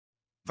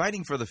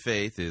Fighting for the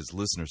Faith is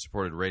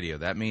listener-supported radio.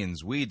 That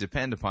means we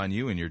depend upon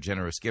you and your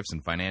generous gifts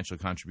and financial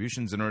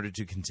contributions in order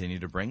to continue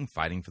to bring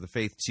Fighting for the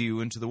Faith to you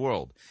and to the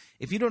world.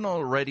 If you don't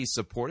already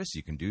support us,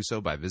 you can do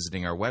so by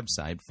visiting our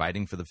website,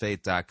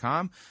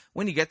 fightingforthefaith.com.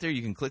 When you get there,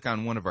 you can click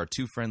on one of our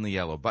two friendly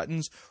yellow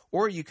buttons,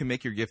 or you can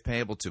make your gift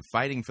payable to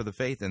Fighting for the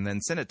Faith and then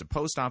send it to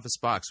Post Office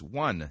Box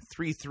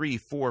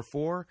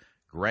 13344,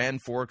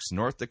 Grand Forks,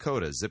 North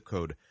Dakota, zip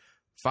code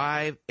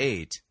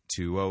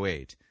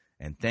 58208.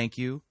 And thank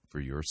you for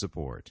your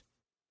support.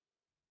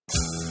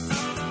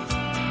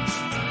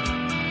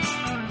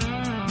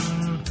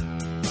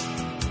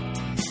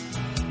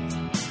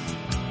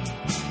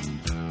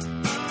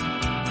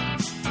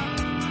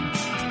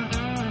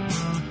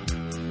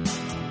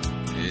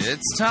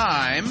 It's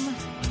time for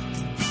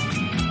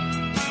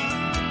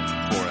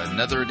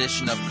another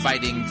edition of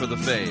Fighting for the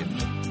Faith.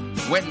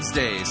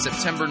 Wednesday,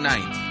 September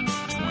 9th,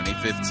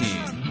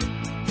 2015.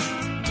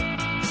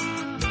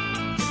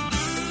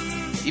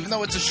 Even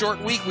though it's a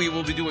short week, we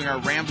will be doing our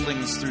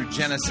ramblings through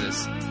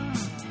Genesis.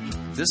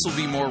 This will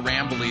be more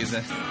rambly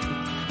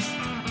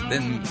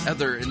than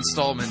other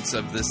installments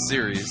of this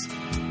series.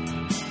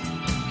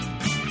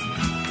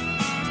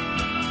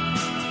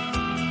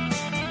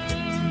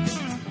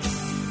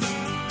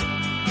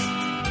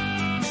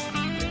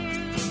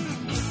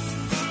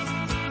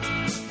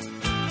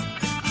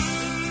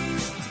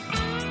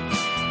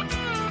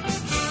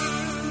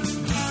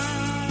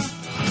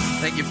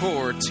 Thank you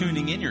for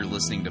tuning in. You're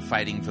listening to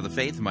Fighting for the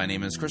Faith. My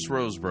name is Chris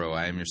Roseborough.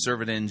 I am your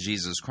servant in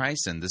Jesus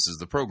Christ, and this is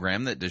the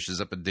program that dishes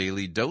up a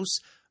daily dose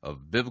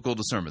of biblical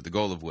discernment, the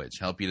goal of which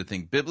help you to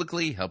think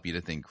biblically, help you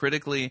to think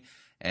critically,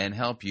 and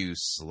help you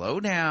slow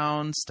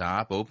down,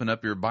 stop, open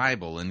up your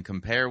Bible, and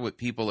compare what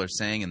people are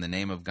saying in the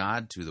name of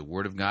God to the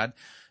Word of God.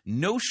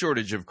 No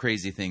shortage of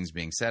crazy things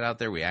being said out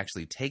there. We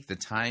actually take the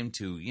time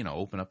to,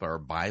 open up our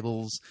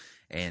Bibles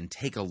and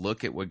take a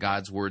look at what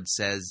God's Word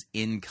says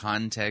in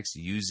context,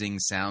 using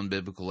sound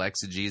biblical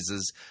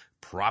exegesis,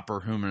 proper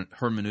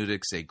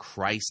hermeneutics, a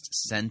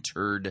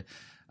Christ-centered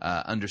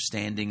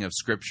understanding of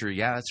Scripture.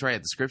 Yeah, that's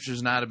right. The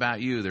Scripture's not about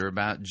you. They're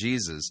about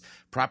Jesus.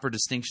 Proper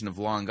distinction of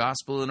law and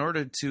gospel in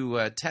order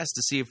to test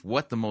to see if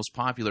what the most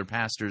popular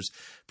pastors,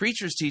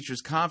 preachers,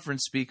 teachers,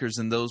 conference speakers,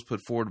 and those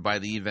put forward by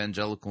the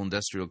evangelical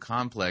industrial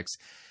complex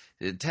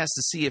test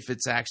to see if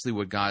it's actually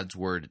what God's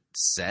Word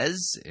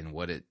says and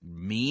what it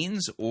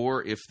means,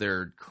 or if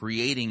they're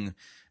creating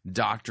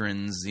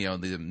doctrines, the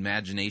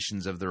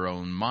imaginations of their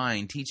own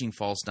mind, teaching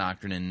false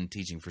doctrine and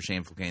teaching for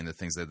shameful gain the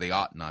things that they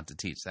ought not to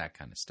teach, that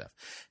kind of stuff.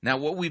 Now,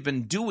 what we've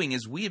been doing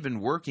is we have been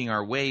working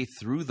our way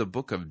through the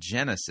book of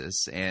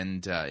Genesis,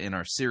 and in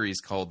our series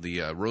called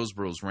the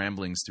Roseborough's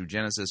Ramblings Through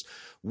Genesis,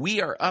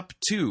 we are up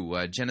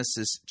to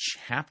Genesis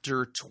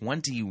chapter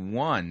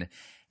 21.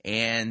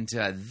 And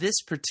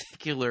this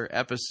particular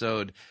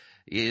episode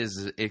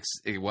is,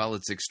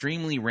 it's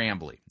extremely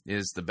rambly,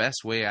 is the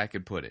best way I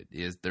could put it.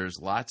 There's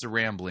lots of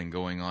rambling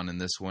going on in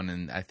this one,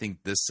 and I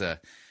think this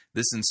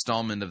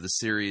installment of the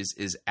series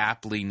is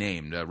aptly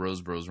named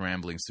Roseborough's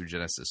Ramblings Through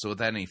Genesis. So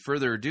without any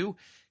further ado,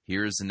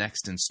 here's the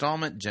next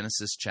installment,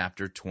 Genesis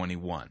chapter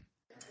 21.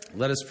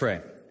 Let us pray.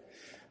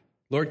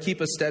 Lord,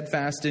 keep us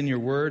steadfast in your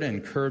word,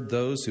 and curb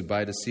those who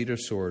by deceit or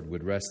sword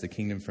would wrest the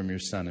kingdom from your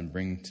Son and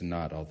bring to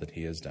naught all that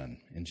he has done.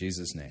 In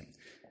Jesus' name,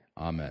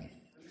 amen.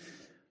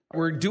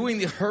 We're doing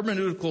the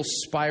hermeneutical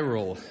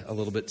spiral a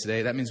little bit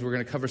today. That means we're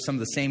going to cover some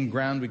of the same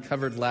ground we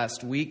covered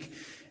last week,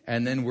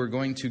 and then we're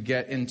going to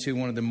get into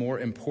one of the more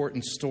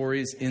important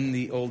stories in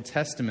the Old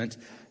Testament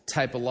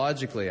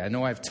typologically. I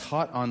know I've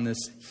taught on this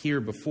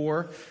here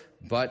before,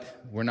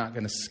 but we're not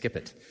going to skip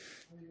it.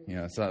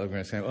 It's not like we're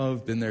going to say,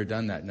 I've been there,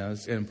 done that. No,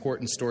 it's an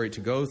important story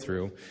to go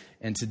through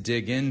and to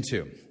dig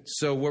into.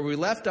 So where we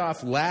left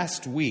off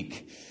last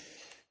week,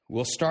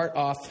 we'll start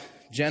off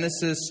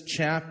Genesis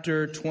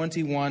chapter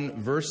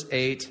 21, verse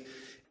 8.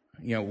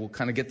 We'll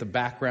kind of get the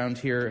background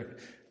here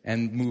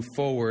and move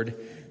forward.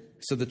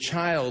 So the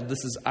child,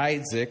 this is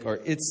Isaac or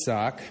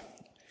Itzhak,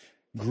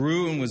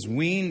 grew and was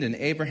weaned, and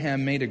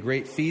Abraham made a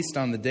great feast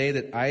on the day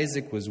that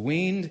Isaac was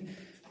weaned.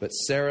 But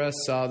Sarah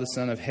saw the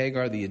son of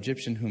Hagar, the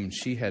Egyptian, whom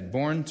she had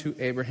borne to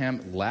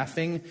Abraham,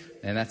 laughing,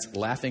 and that's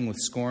laughing with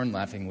scorn,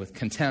 laughing with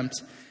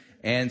contempt.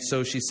 And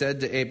so she said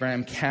to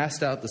Abraham,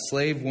 cast out the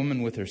slave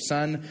woman with her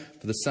son,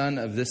 for the son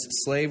of this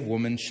slave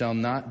woman shall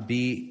not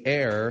be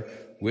heir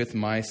with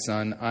my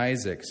son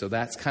Isaac. So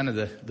that's kind of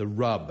the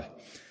rub,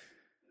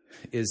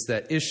 is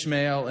that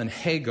Ishmael and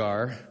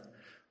Hagar,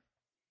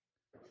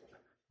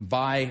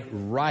 by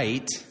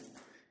right,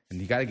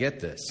 and you got to get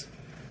this,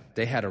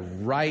 they had a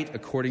right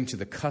according to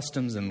the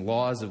customs and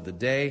laws of the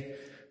day.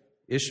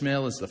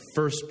 Ishmael is the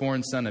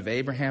firstborn son of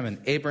Abraham, and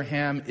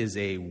Abraham is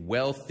a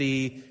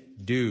wealthy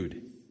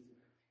dude.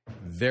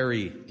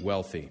 Very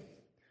wealthy.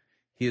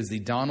 He is the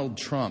Donald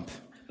Trump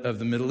of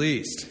the Middle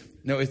East.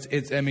 No,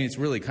 it's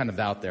really kind of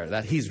out there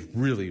that he's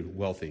really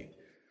wealthy.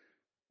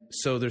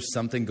 So there's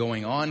something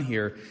going on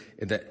here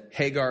that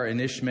Hagar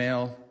and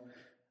Ishmael,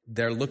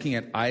 they're looking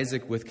at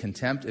Isaac with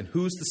contempt. And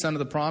who's the son of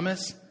the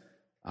promise?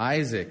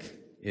 Isaac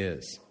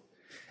is.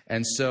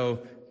 And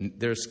so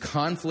there's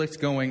conflict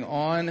going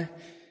on,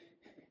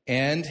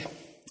 and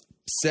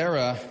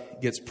Sarah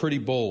gets pretty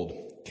bold.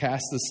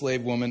 Cast the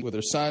slave woman with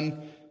her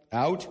son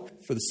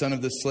out, for the son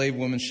of the slave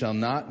woman shall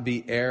not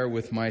be heir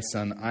with my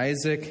son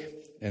Isaac.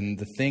 And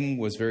the thing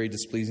was very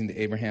displeasing to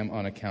Abraham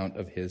on account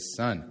of his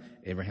son.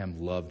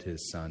 Abraham loved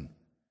his son,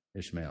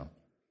 Ishmael.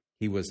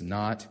 He was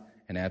not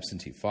an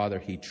absentee father.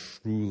 He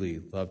truly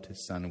loved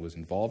his son and was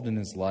involved in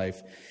his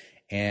life,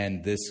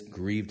 and this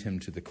grieved him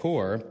to the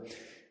core.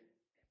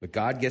 But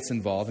God gets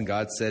involved, and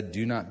God said,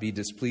 do not be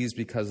displeased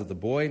because of the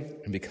boy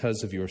and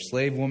because of your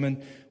slave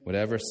woman.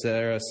 Whatever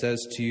Sarah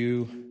says to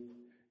you,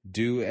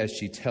 do as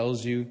she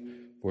tells you,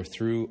 for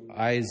through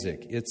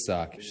Isaac,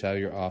 Yitzhak, shall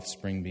your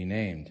offspring be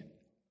named.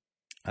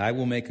 I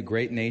will make a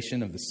great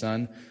nation of the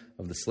son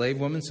of the slave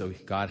woman. So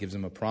God gives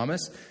him a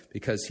promise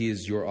because he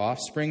is your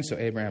offspring. So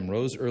Abraham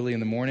rose early in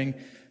the morning,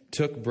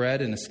 took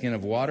bread and a skin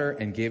of water,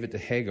 and gave it to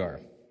Hagar.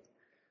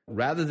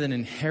 Rather than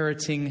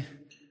inheriting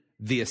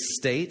the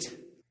estate,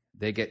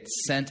 they get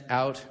sent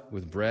out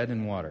with bread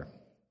and water.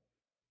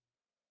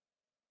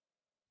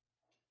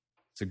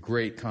 It's a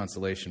great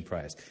consolation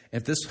prize.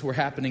 If this were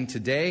happening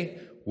today,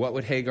 what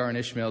would Hagar and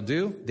Ishmael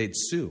do? They'd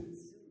sue.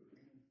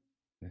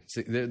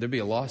 There'd be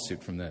a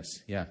lawsuit from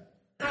this. Yeah.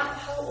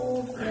 How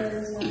old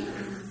is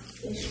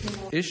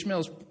Ishmael?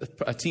 Ishmael's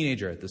a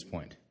teenager at this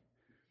point.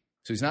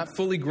 So he's not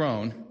fully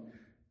grown.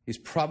 He's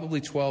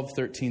probably 12,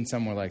 13,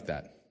 somewhere like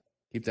that.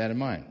 Keep that in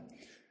mind.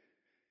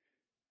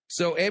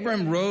 So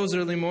Abram rose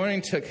early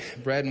morning, took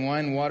bread and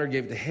wine and water,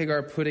 gave it to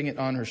Hagar, putting it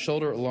on her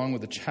shoulder along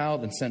with the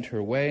child, and sent her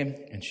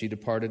away. And she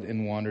departed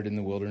and wandered in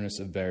the wilderness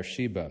of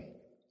Beersheba.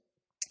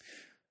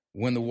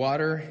 When the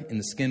water in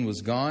the skin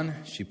was gone,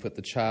 she put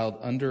the child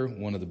under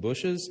one of the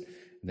bushes.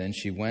 Then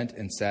she went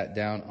and sat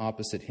down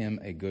opposite him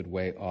a good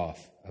way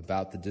off,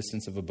 about the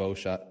distance of a bow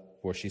shot,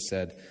 for she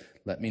said,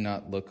 let me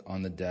not look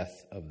on the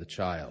death of the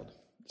child.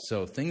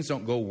 So things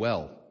don't go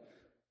well.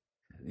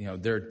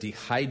 They're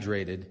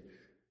dehydrated,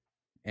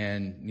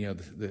 and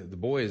the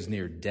boy is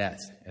near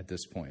death at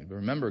this point. But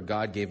remember,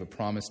 God gave a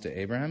promise to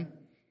Abraham.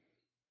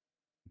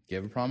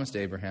 Gave a promise to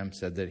Abraham,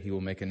 said that he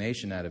will make a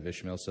nation out of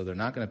Ishmael, so they're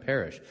not going to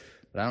perish.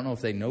 But I don't know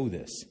if they know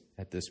this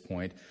at this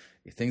point.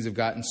 Things have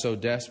gotten so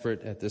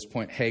desperate at this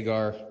point.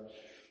 Hagar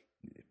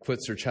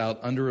puts her child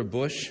under a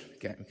bush,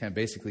 kind of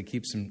basically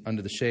keeps him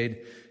under the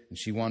shade, and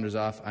she wanders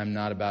off. I'm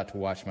not about to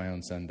watch my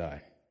own son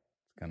die.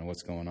 That's kind of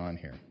what's going on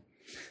here.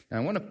 Now,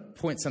 I want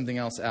to point something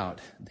else out,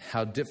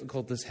 how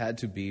difficult this had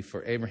to be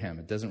for Abraham.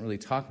 It doesn't really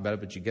talk about it,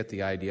 but you get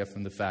the idea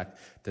from the fact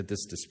that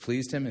this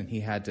displeased him,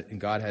 and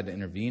God had to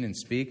intervene and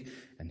speak.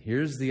 And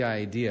here's the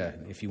idea,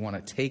 if you want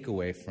to take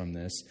away from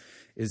this,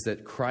 is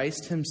that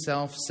Christ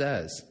himself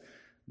says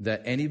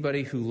that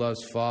anybody who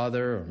loves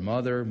father or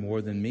mother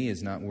more than me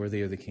is not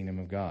worthy of the kingdom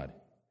of God.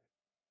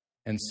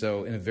 And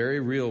so in a very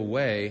real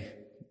way,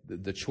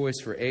 the choice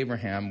for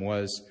Abraham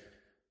was,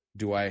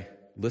 do I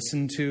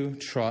listen to,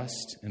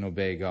 trust, and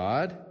obey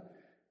God,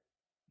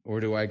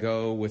 or do I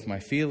go with my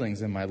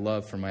feelings and my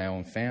love for my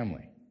own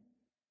family?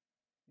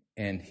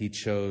 And he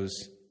chose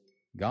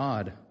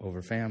God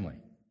over family.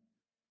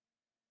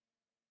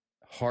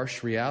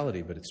 Harsh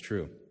reality, but it's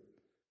true.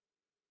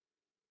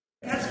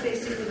 That's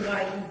basically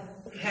why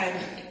he had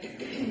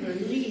her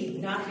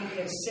leave, not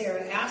because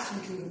Sarah asked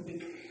him to,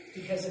 but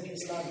because of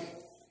his love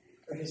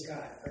for his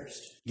God first.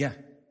 Yeah,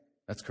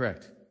 that's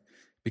correct.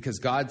 Because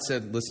God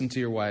said, listen to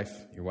your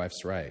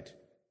wife's right.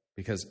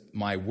 Because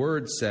my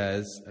word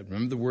says,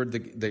 remember the word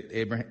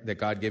that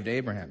God gave to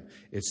Abraham,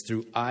 it's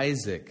through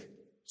Isaac,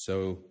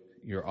 so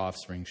your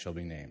offspring shall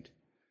be named.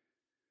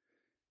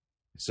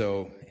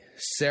 So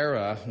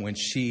Sarah, when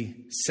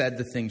she said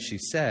the thing she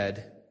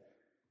said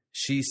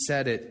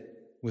it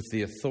with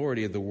the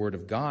authority of the word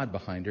of God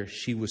behind her.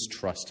 She was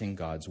trusting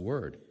God's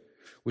word,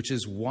 which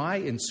is why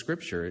in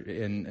Scripture,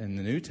 in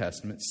the New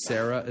Testament,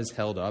 Sarah is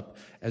held up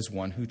as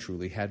one who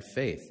truly had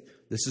faith.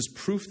 This is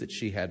proof that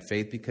she had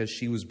faith because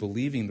she was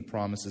believing the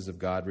promises of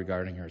God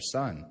regarding her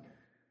son.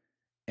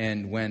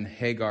 And when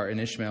Hagar and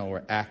Ishmael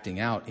were acting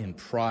out in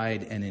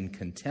pride and in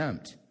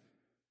contempt,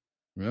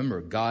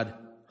 remember, God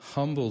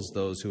humbles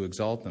those who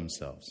exalt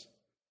themselves,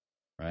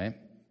 right?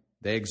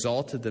 They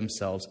exalted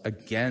themselves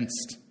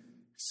against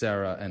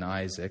Sarah and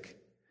Isaac.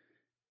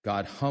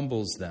 God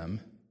humbles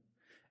them,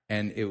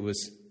 and it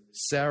was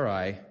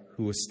Sarai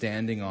who was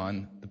standing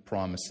on the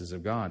promises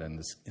of God in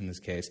this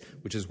case,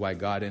 which is why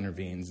God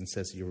intervenes and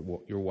says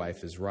your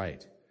wife is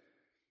right,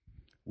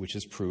 which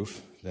is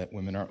proof that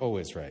women are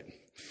always right.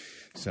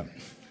 So,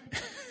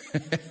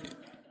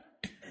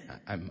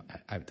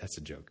 that's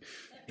a joke.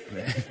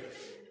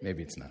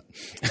 Maybe it's not.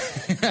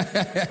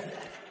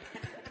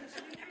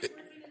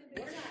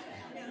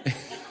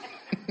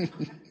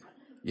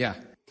 Yeah.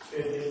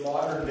 In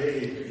modern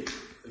day,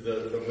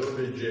 the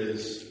verbiage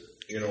is,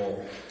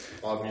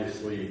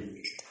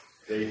 obviously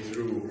they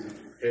threw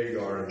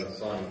Hagar and the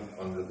son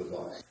under the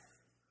bus.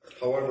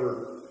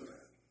 However,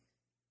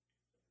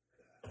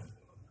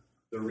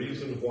 the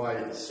reason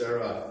why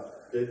Sarah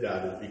did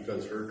that is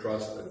because her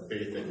trust and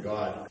faith in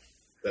God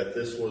that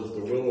this was the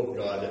will of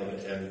God,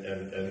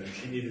 and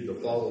she needed to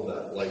follow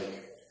that, like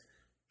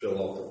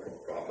fill out the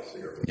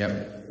prophecy or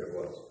whatever it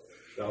was.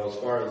 Now, as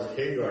far as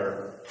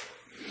Hagar,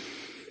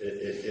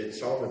 it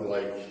sounded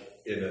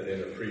like in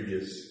a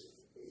previous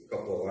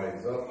couple of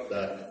lines up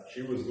that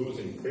she was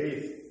losing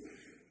faith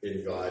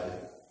in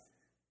God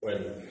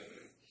when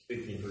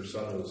thinking her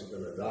son was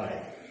going to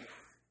die.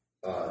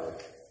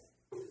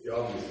 He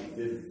obviously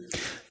didn't.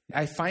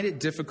 I find it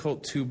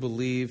difficult to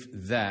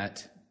believe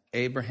that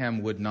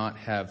Abraham would not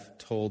have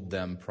told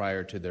them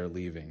prior to their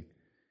leaving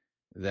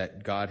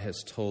that God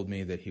has told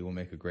me that he will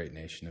make a great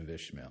nation of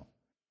Ishmael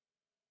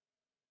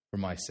for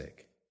my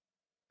sake.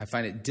 I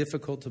find it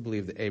difficult to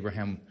believe that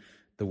Abraham,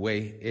 the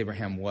way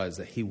Abraham was,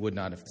 that he would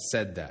not have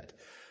said that.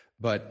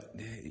 But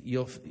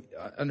you'll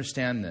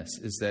understand this,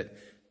 is that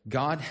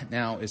God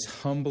now is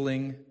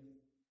humbling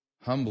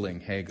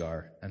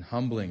Hagar and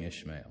humbling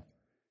Ishmael.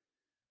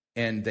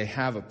 And they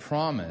have a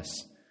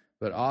promise,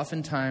 but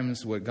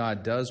oftentimes what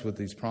God does with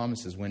these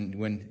promises,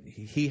 when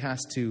he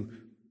has to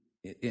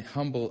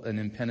humble an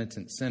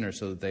impenitent sinner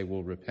so that they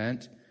will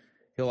repent,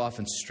 he'll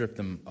often strip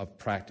them of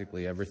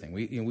practically everything.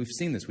 We've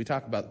seen this. We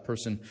talk about the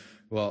person,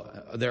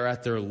 they're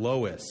at their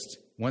lowest.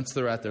 Once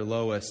they're at their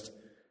lowest,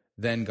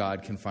 then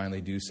God can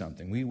finally do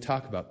something. We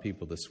talk about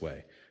people this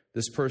way.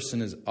 This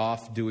person is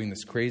off doing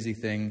this crazy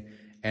thing,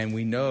 and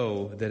we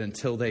know that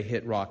until they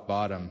hit rock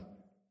bottom,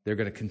 they're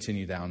going to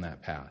continue down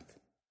that path,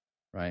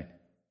 right?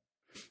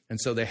 And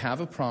so they have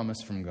a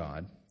promise from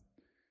God,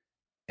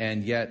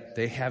 and yet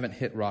they haven't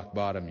hit rock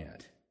bottom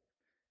yet.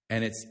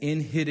 And it's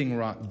in hitting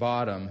rock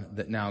bottom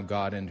that now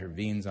God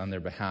intervenes on their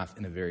behalf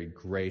in a very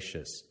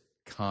gracious,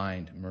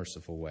 kind,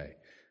 merciful way.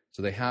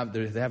 So they have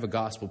a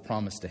gospel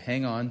promise to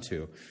hang on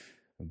to,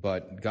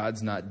 but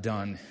God's not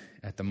done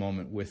at the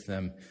moment with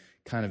them,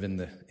 kind of in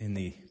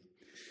the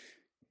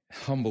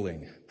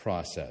humbling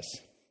process.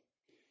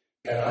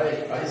 And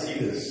I see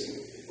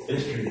this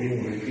history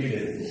being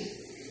repeated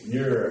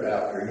year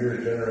after year,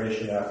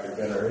 generation after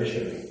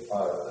generation,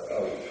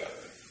 of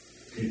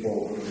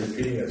people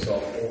repeating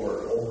itself over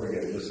and over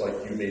again, just like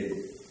you made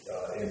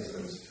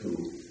instance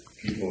to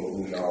people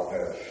who now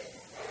have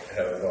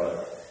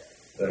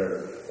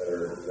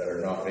that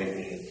are not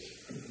making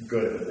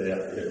good, that they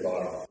have to hit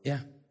bottom. Yeah.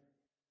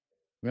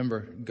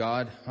 Remember,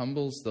 God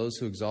humbles those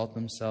who exalt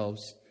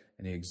themselves,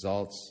 and he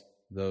exalts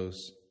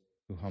those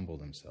who humble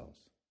themselves.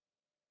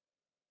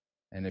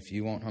 And if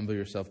you won't humble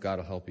yourself, God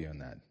will help you in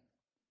that.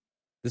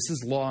 This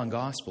is law and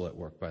gospel at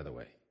work, by the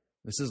way.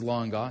 This is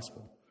law and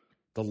gospel.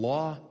 The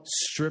law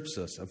strips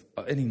us of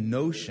any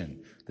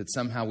notion that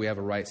somehow we have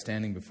a right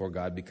standing before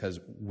God because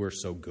we're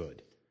so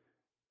good.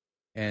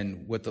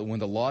 And when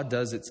the law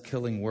does its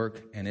killing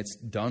work and it's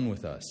done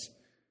with us,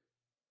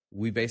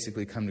 we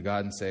basically come to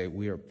God and say,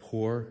 we are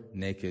poor,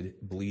 naked,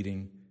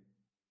 bleeding,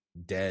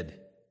 dead,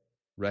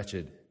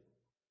 wretched.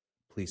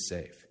 Please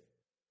save.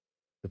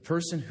 The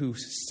person who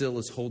still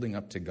is holding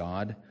up to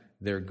God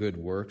their good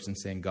works and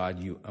saying,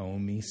 God, you owe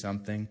me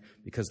something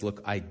because,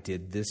 look, I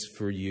did this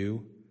for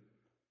you,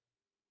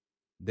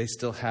 they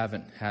still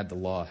haven't had the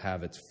law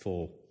have its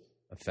full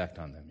effect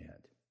on them yet.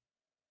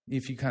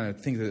 If you kind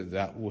of think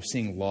that we're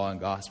seeing law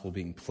and gospel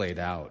being played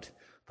out,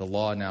 the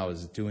law now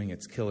is doing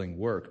its killing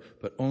work,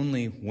 but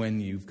only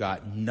when you've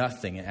got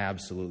nothing,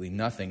 absolutely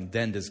nothing,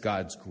 then does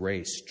God's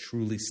grace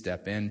truly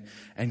step in,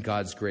 and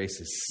God's grace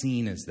is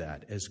seen as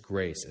that, as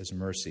grace, as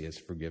mercy, as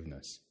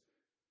forgiveness.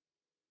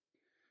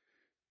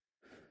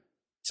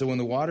 So when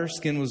the water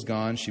skin was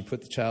gone, she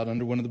put the child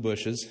under one of the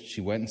bushes.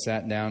 She went and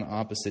sat down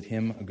opposite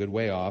him a good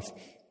way off,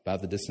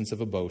 about the distance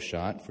of a bow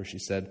shot, for she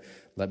said,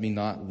 let me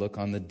not look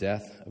on the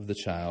death of the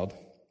child.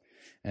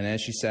 And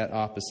as she sat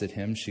opposite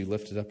him, she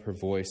lifted up her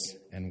voice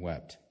and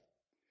wept.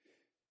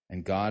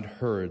 And God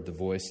heard the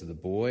voice of the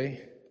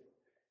boy,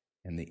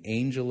 and the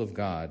angel of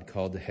God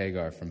called to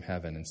Hagar from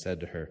heaven and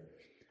said to her,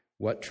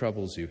 what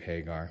troubles you,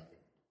 Hagar?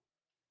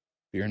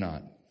 Fear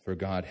not, for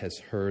God has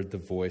heard the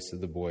voice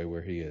of the boy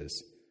where he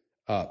is.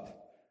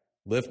 Up,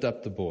 lift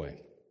up the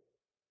boy.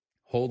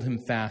 Hold him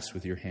fast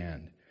with your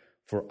hand,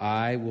 for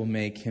I will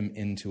make him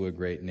into a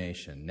great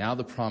nation. Now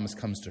the promise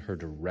comes to her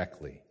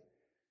directly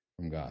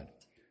from God.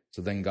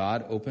 So then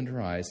God opened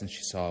her eyes, and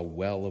she saw a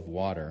well of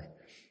water,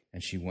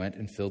 and she went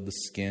and filled the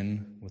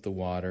skin with the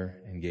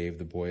water and gave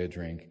the boy a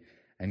drink.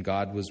 And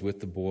God was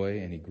with the boy,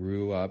 and he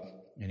grew up,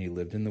 and he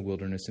lived in the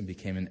wilderness and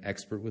became an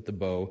expert with the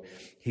bow.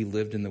 He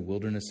lived in the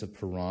wilderness of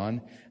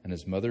Paran, and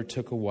his mother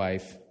took a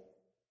wife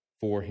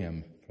for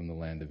him from the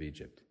land of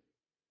Egypt.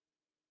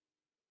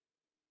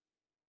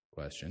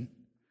 Question?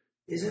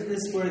 Isn't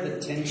this where the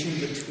tension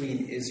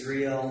between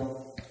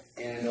Israel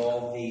and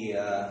all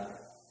the,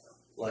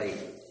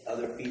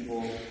 other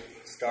people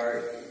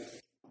start?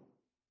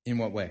 In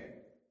what way?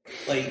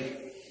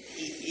 Like,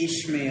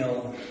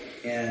 Ishmael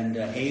and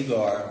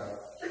Hagar,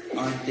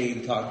 aren't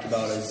they talked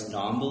about as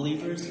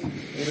non-believers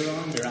later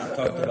on? They're not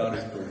talked about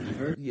as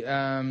believers?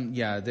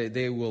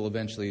 They will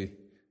eventually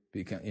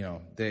become,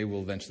 they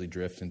will eventually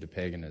drift into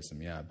paganism,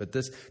 yeah. But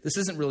this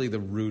isn't really the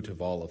root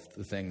of all of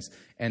the things.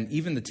 And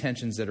even the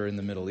tensions that are in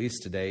the Middle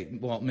East today,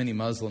 well, many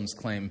Muslims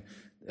claim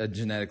a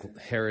genetic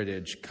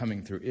heritage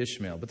coming through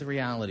Ishmael. But the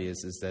reality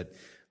is that,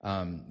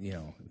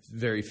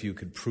 very few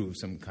could prove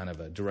some kind of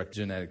a direct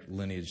genetic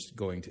lineage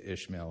going to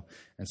Ishmael.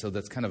 And so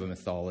that's kind of a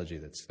mythology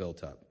that's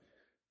built up.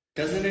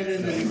 Doesn't it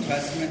in the New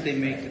Testament they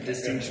make the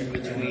distinction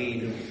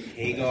between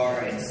Hagar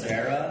and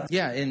Sarah?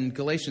 Yeah, in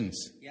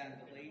Galatians.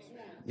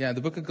 Yeah,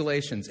 the book of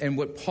Galatians. And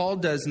what Paul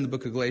does in the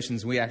book of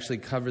Galatians, we actually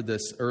covered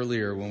this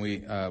earlier when we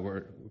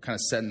were kind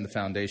of setting the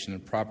foundation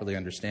and properly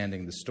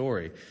understanding the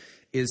story,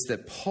 is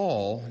that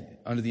Paul,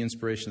 under the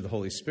inspiration of the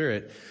Holy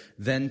Spirit,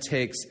 then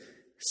takes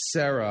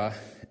Sarah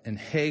and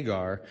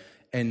Hagar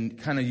and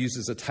kind of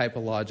uses a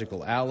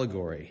typological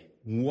allegory.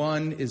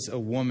 One is a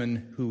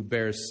woman who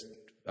bears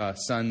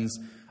sons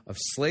of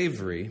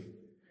slavery,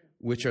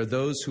 which are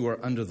those who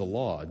are under the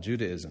law,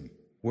 Judaism,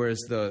 whereas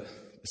the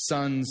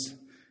sons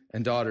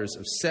and daughters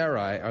of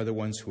Sarai are the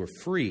ones who are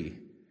free.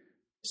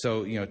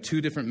 So,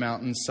 two different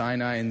mountains,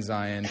 Sinai and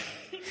Zion,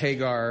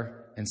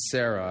 Hagar and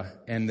Sarah,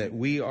 and that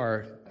we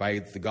are, by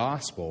the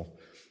gospel,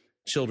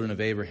 children of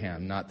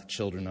Abraham, not the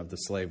children of the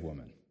slave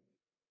woman.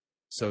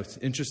 So it's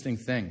an interesting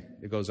thing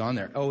that goes on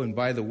there. Oh, and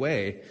by the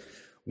way,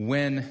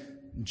 when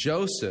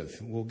Joseph,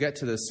 we'll get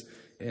to this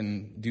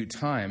in due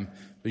time,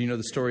 but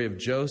the story of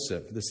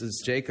Joseph, this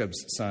is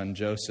Jacob's son,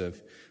 Joseph,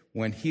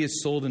 when he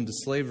is sold into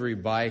slavery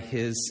by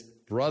his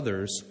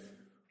brothers,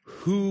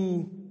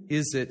 who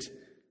is it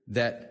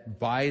that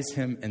buys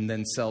him and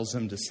then sells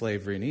him to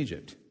slavery in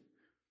Egypt?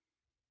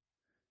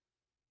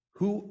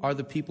 Who are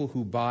the people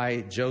who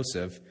buy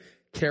Joseph,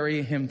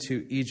 carry him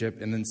to Egypt,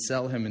 and then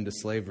sell him into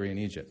slavery in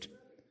Egypt?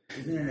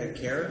 Isn't it a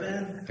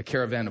caravan? A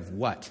caravan of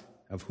what?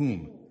 Of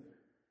whom?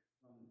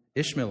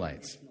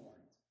 Ishmaelites.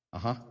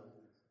 Uh-huh.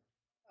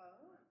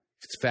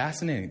 It's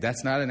fascinating.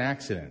 That's not an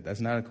accident. That's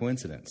not a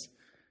coincidence.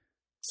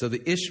 So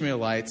the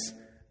Ishmaelites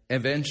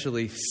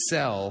eventually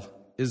sell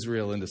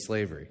Israel into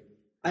slavery.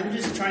 I'm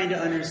just trying to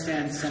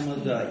understand some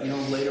of the,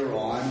 later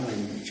on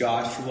when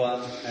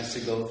Joshua has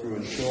to go through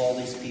and kill all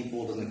these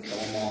people, doesn't kill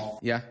them all.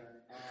 Yeah.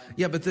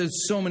 Yeah, but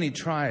there's so many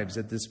tribes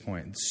at this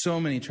point. So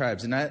many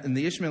tribes. And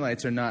the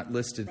Ishmaelites are not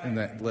listed in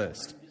that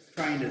list. I'm just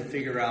trying to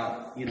figure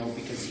out,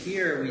 because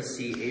here we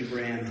see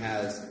Abraham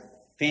has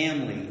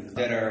family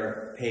that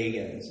are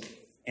pagans,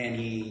 and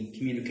he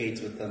communicates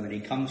with them, and he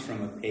comes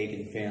from a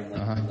pagan family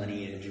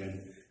lineage,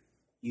 and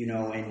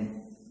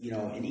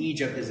in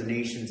Egypt as a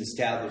nation's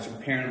established,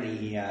 apparently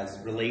he has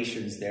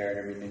relations there and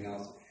everything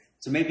else.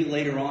 So maybe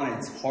later on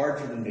it's hard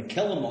for them to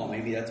kill them all.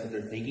 Maybe that's what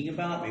they're thinking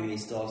about. Maybe they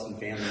still have some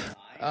family ties.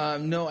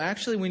 No,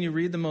 actually, when you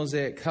read the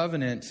Mosaic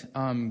Covenant,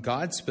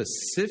 God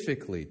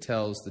specifically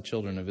tells the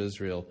children of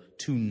Israel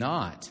to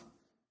not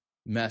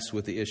mess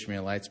with the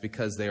Ishmaelites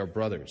because they are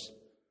brothers.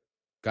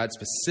 God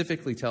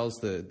specifically tells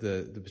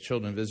the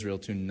children of Israel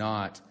to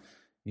not,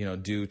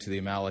 do to the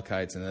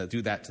Amalekites and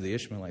do that to the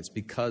Ishmaelites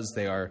because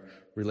they are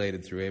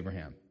related through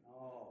Abraham.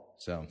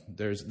 So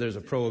there's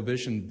a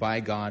prohibition by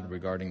God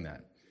regarding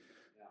that.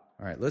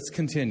 All right, let's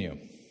continue.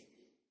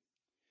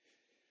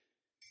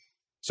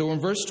 So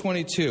in verse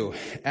 22,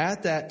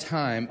 at that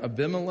time,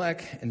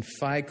 Abimelech and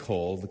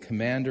Phicol, the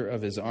commander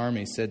of his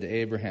army, said to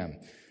Abraham,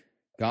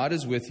 God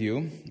is with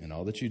you in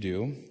all that you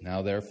do.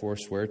 Now therefore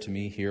swear to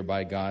me here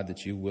by God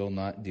that you will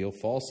not deal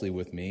falsely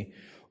with me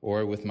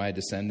or with my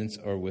descendants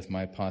or with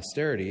my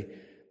posterity,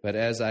 but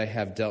as I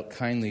have dealt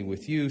kindly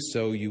with you,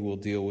 so you will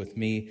deal with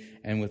me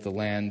and with the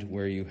land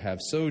where you have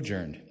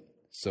sojourned.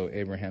 So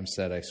Abraham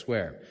said, I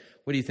swear.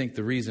 What do you think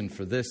the reason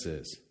for this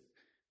is?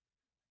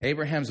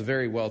 Abraham's a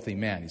very wealthy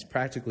man. He's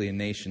practically a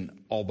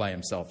nation all by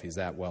himself. He's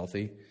that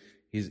wealthy.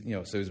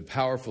 So he's a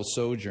powerful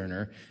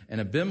sojourner.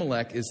 And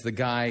Abimelech is the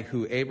guy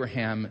who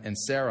Abraham and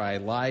Sarai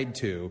lied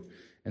to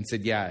and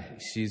said, yeah,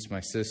 she's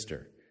my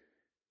sister.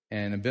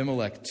 And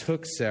Abimelech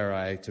took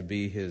Sarai to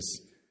be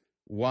his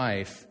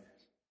wife,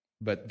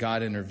 but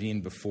God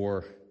intervened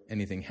before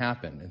anything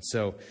happened. And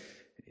so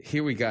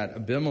here we got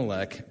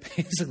Abimelech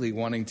basically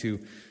wanting to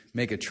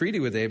make a treaty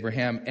with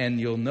Abraham, and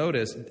you'll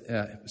notice,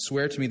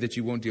 swear to me that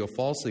you won't deal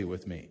falsely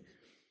with me.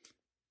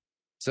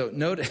 So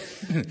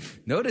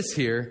notice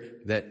here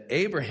that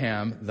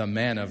Abraham, the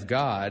man of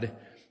God,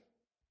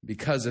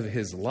 because of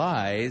his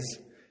lies,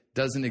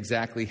 doesn't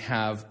exactly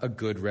have a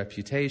good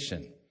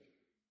reputation.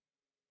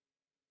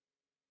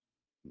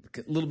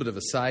 A little bit of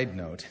a side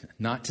note,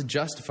 not to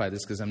justify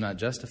this because I'm not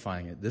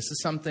justifying it. This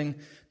is something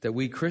that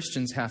we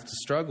Christians have to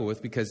struggle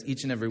with because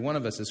each and every one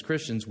of us as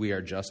Christians, we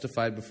are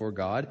justified before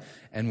God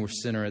and we're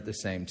sinner at the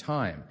same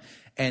time.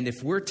 And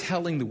if we're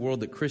telling the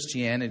world that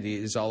Christianity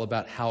is all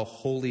about how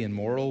holy and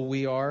moral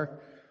we are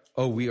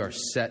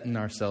setting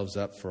ourselves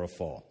up for a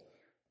fall.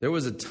 There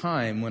was a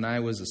time when I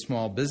was a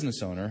small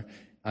business owner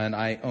and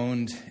I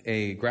owned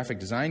a graphic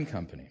design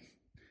company.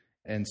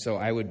 And so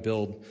I would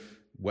build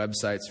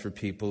websites for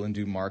people and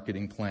do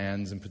marketing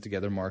plans and put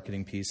together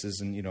marketing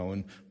pieces and,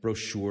 and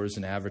brochures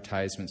and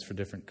advertisements for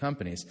different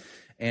companies.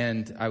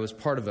 And I was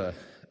part of a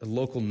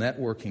local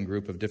networking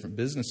group of different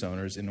business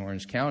owners in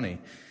Orange County.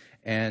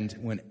 And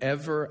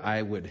whenever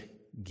I would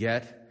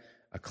get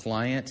a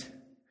client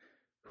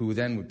who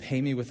then would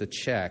pay me with a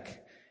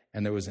check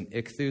and there was an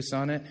ichthus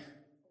on it,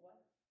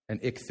 an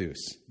ichthus,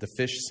 the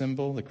fish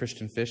symbol, the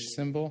Christian fish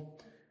symbol.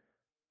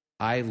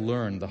 I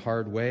learned the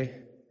hard way,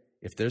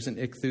 if there's an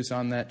ichthus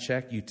on that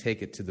check, you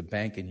take it to the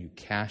bank and you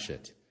cash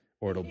it,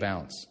 or it'll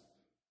bounce.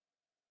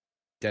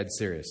 Dead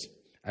serious.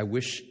 I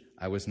wish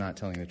I was not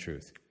telling the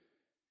truth.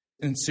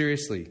 And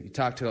seriously, you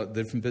talk to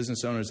different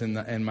business owners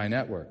in my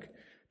network.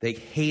 They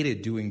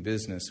hated doing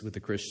business with the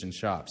Christian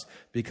shops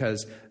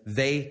because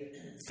they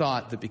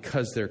thought that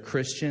because they're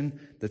Christian,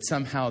 that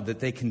somehow that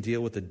they can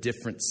deal with a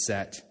different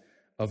set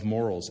of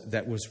morals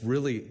that was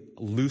really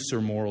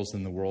looser morals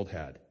than the world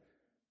had.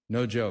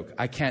 No joke.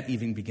 I can't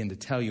even begin to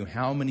tell you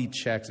how many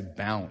checks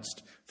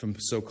bounced from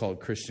so-called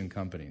Christian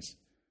companies.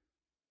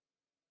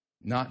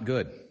 Not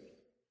good.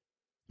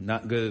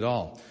 Not good at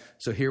all.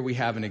 So here we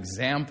have an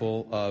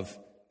example of,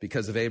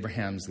 because of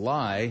Abraham's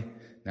lie,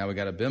 now we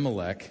got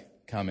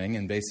Abimelech coming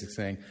and basically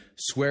saying,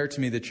 swear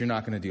to me that you're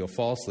not going to deal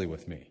falsely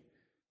with me.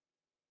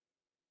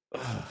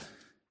 Ugh.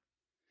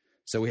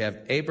 So we have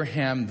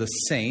Abraham the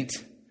saint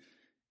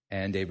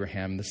and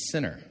Abraham the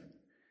sinner.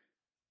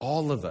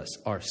 All of us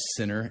are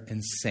sinner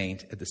and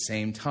saint at the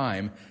same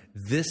time,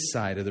 this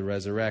side of the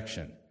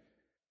resurrection.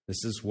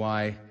 This is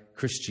why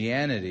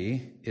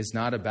Christianity is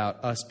not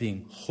about us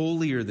being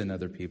holier than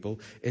other people.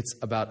 It's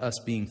about us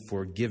being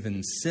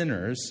forgiven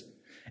sinners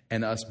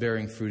and us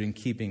bearing fruit in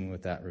keeping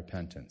with that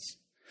repentance.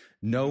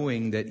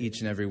 Knowing that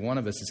each and every one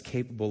of us is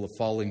capable of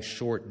falling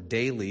short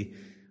daily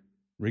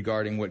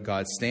regarding what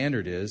God's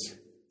standard is,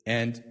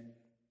 and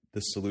the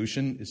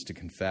solution is to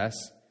confess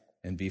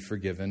and be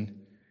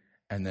forgiven,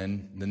 and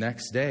then the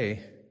next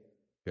day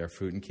bear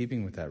fruit in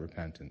keeping with that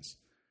repentance.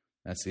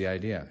 That's the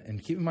idea.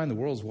 And keep in mind, the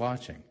world's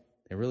watching.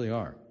 They really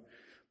are.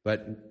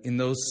 But in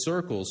those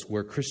circles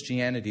where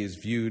Christianity is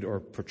viewed or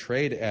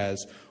portrayed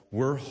as,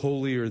 we're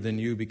holier than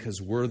you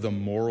because we're the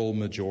moral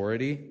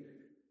majority,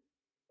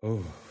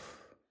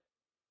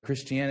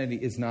 Christianity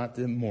is not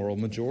the moral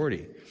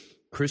majority.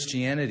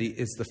 Christianity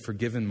is the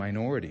forgiven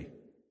minority.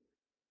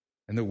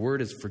 And the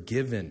word is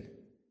forgiven.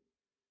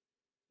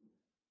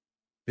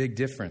 Big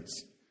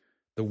difference.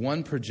 The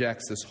one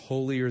projects this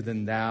holier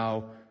than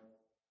thou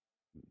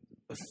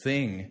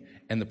thing.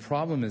 And the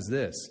problem is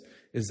this,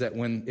 is that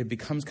when it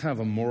becomes kind of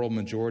a moral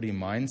majority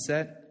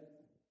mindset,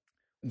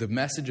 the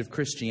message of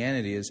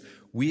Christianity is,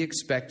 we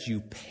expect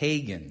you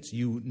pagans,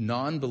 you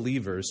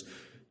non-believers,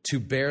 to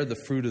bear the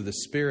fruit of the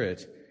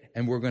Spirit,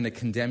 and we're going to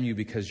condemn you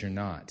because you're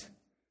not.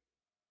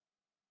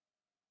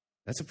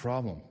 That's a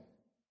problem.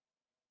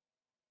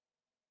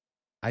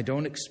 I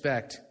don't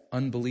expect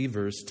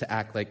unbelievers to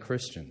act like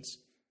Christians.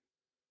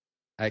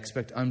 I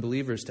expect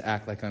unbelievers to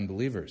act like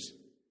unbelievers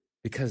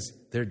because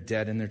they're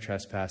dead in their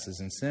trespasses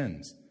and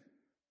sins.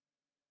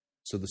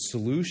 So the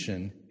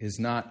solution is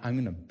not, I'm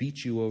going to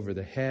beat you over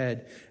the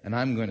head and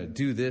I'm going to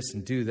do this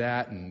and do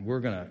that and we're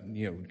going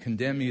to,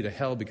 condemn you to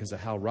hell because of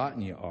how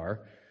rotten you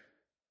are.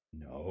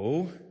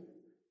 No.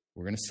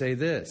 We're going to say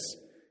this.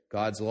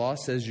 God's law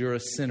says you're a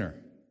sinner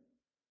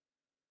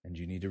and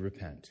you need to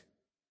repent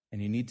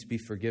and you need to be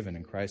forgiven,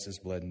 and Christ has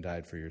bled and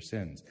died for your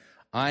sins.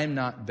 I'm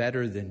not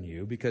better than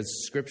you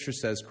because Scripture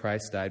says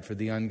Christ died for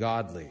the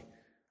ungodly.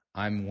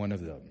 I'm one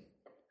of them.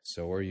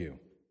 So are you.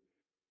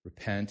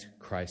 Repent,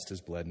 Christ has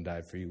bled and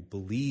died for you.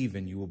 Believe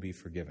and you will be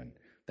forgiven.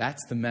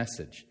 That's the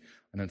message.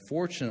 And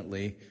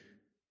unfortunately,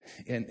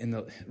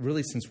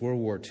 really since World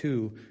War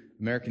II,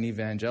 American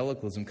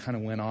evangelicalism kind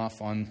of went off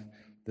on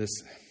this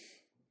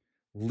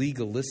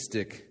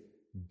legalistic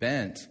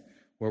bent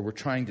where we're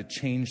trying to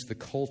change the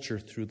culture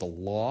through the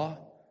law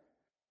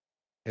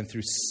and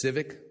through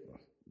civic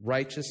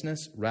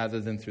righteousness rather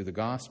than through the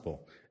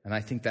gospel. And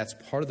I think that's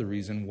part of the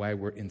reason why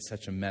we're in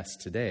such a mess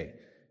today.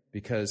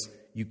 Because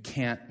you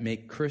can't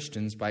make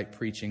Christians by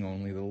preaching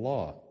only the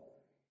law.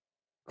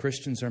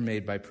 Christians are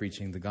made by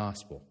preaching the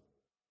gospel.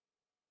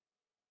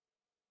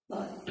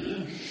 Well,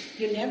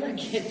 you never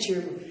get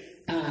your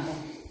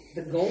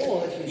the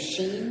goal if you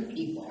shame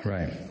people.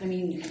 Right. I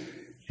mean,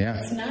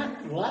 it's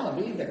not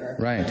love either.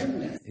 Right.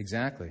 Kindness.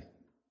 Exactly.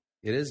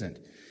 It isn't.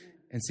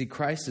 And see,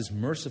 Christ is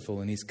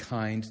merciful and he's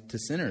kind to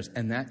sinners.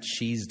 And that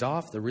cheesed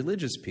off the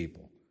religious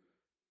people.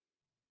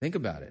 Think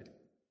about it.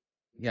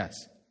 Yes.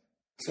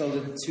 So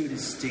the two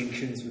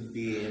distinctions would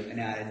be an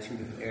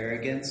attitude of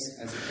arrogance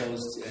as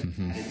opposed to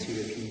an attitude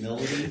of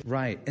humility.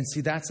 Right. And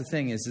see, that's the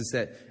thing is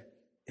that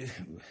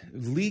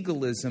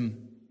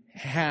legalism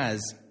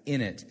has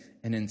in it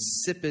an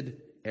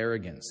insipid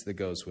arrogance that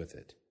goes with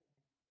it.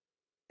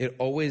 It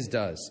always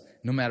does,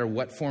 no matter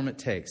what form it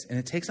takes. And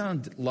it takes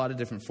on a lot of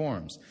different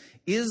forms.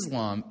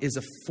 Islam is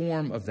a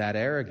form of that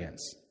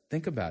arrogance.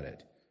 Think about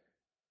it.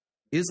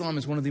 Islam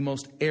is one of the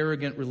most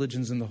arrogant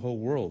religions in the whole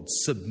world.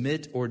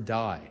 Submit or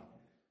die.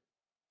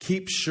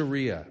 Keep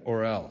Sharia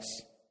or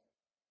else.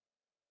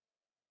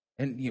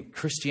 And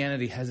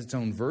Christianity has its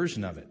own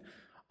version of it.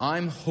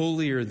 I'm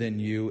holier than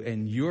you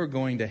and you're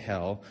going to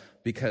hell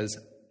because,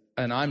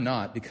 and I'm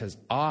not, because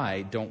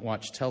I don't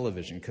watch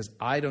television, because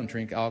I don't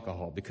drink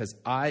alcohol, because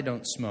I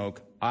don't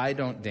smoke, I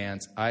don't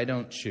dance, I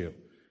don't chew.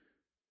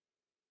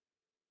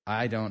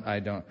 I don't.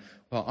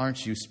 Well,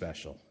 aren't you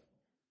special?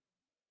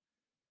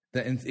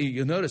 And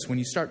you'll notice when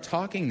you start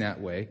talking that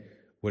way,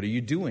 what are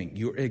you doing?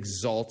 You're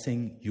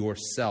exalting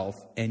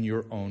yourself and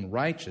your own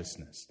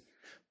righteousness.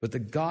 But the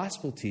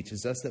gospel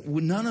teaches us that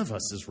none of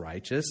us is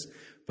righteous,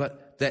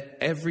 but that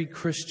every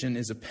Christian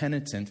is a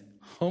penitent,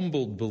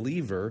 humbled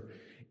believer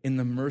in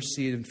the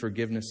mercy and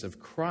forgiveness of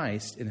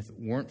Christ. And if it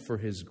weren't for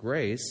his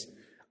grace,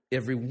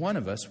 every one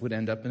of us would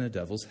end up in a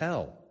devil's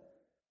hell.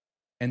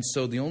 And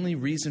so the only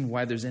reason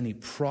why there's any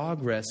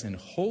progress in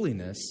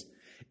holiness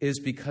is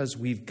because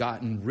we've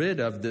gotten rid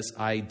of this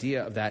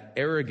idea of that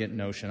arrogant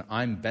notion,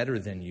 I'm better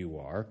than you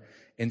are.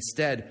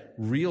 Instead,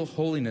 real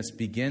holiness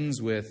begins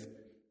with,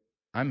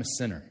 I'm a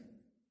sinner,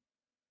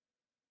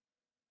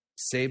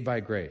 saved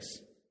by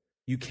grace.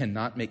 You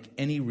cannot make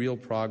any real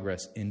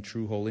progress in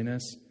true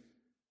holiness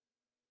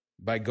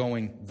by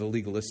going the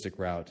legalistic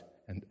route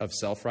of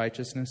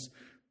self-righteousness.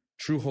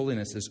 True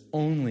holiness is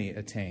only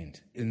attained,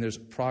 and there's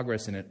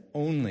progress in it,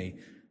 only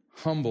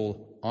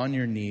humble, on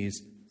your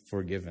knees,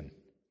 forgiven.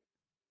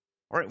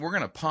 All right, we're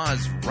going to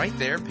pause right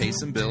there, pay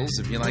some bills.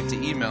 If you'd like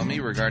to email me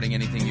regarding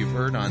anything you've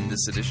heard on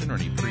this edition or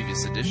any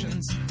previous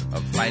editions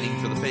of Fighting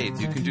for the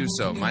Faith, you can do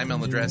so. My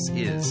email address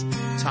is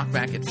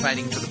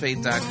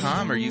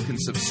talkback@fightingforthefaith.com, or you can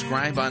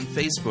subscribe on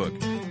Facebook,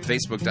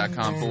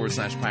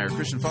 facebook.com/Pirate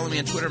Christian. Follow me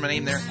on Twitter, my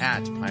name there,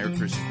 @Pirate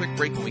Christian. Quick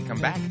break. When we come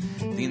back,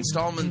 the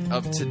installment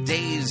of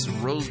today's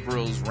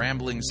Rosebro's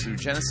Ramblings Through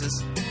Genesis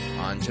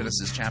on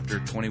Genesis chapter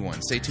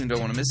 21. Stay tuned,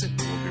 don't want to miss it.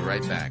 We'll be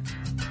right back.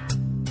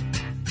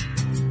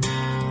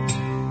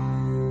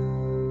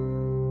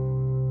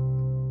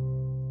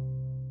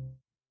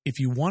 If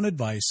you want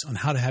advice on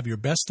how to have your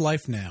best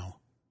life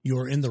now,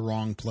 you're in the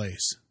wrong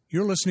place.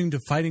 You're listening to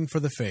Fighting for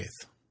the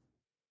Faith.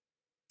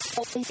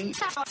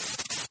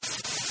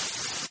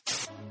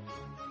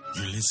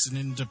 You're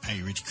listening to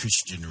Pirate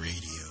Christian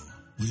Radio.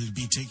 We'll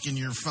be taking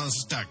your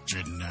false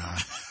doctrine now.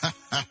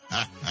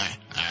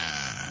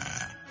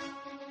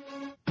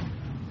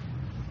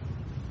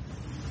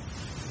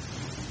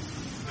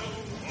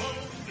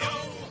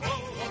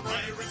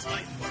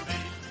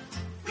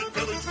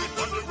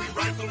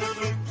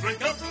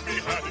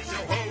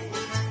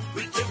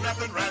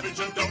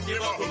 And don't give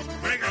a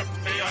hoot. Bring up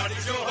the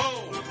oddies, yo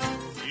ho,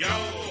 yo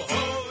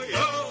ho,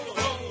 yo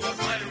ho. A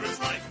pirate's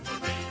life for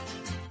me.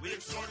 We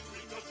exhort, we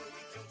go through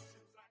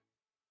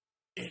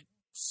the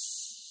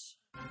It's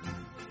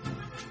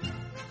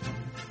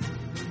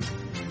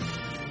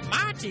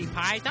Monty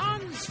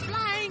Python's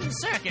Flying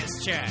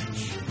Circus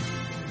Church.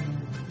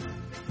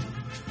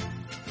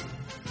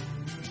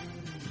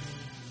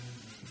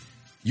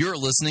 You're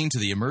listening to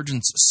the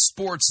Emergence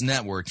Sports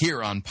Network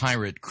here on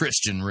Pirate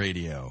Christian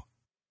Radio.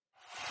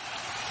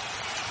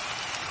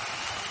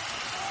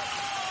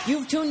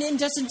 You've tuned in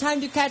just in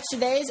time to catch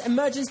today's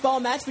Emergence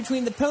Ball match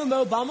between the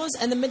Promo Bombers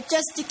and the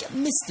Majestic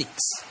Mystics.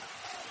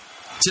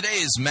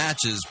 Today's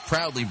match is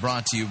proudly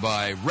brought to you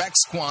by Rex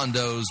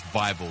Kwando's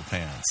Bible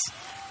Pants.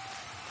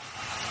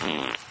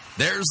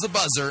 There's the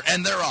buzzer,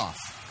 and they're off.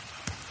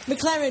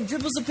 McLaren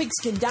dribbles a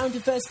pigskin down to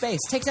first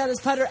base, takes out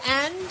his putter,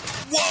 and...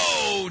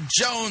 Whoa!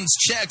 Jones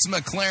checks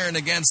McLaren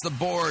against the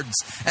boards,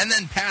 and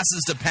then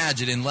passes to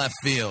Paget in left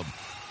field.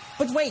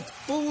 But wait,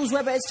 Bulls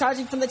Weber is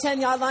charging from the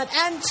 10-yard line,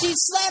 and she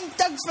slam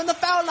dunks from the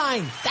foul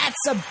line. That's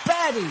a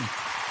birdie.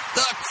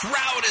 The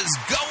crowd is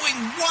going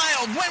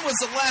wild. When was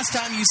the last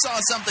time you saw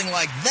something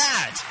like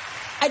that?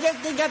 I don't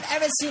think I've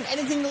ever seen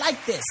anything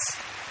like this.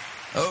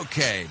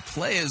 Okay,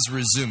 play is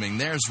resuming.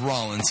 There's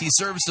Rollins. He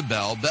serves to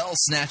Bell. Bell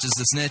snatches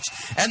the snitch,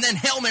 and then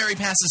Hail Mary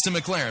passes to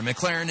McLaren.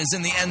 McLaren is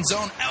in the end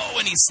zone. Oh,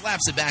 and he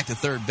slaps it back to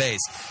third base.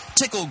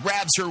 Tickle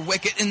grabs her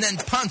wicket and then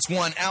punts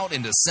one out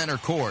into center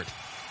court.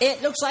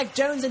 It looks like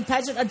Jones and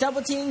Paget are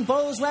double-teaming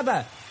Bowles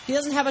Weber. He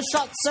doesn't have a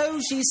shot, so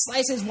she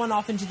slices one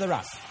off into the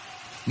rough.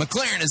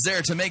 McLaren is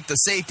there to make the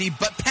safety,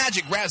 but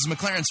Paget grabs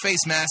McLaren's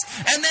face mask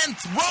and then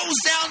throws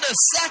down to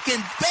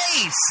second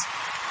base.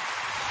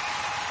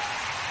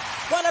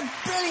 What a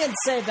brilliant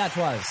save that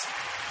was.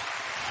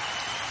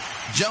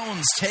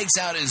 Jones takes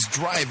out his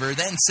driver,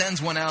 then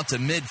sends one out to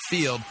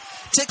midfield.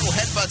 Tickle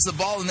headbutts the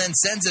ball and then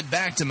sends it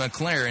back to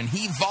McLaren.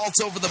 He vaults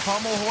over the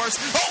pommel horse.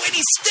 Oh, and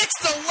he sticks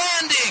the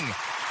landing!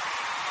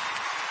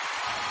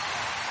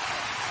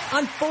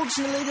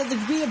 Unfortunately, the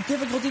degree of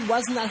difficulty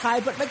wasn't that high,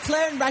 but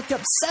McLaren racked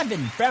up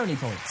 7 brownie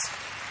points.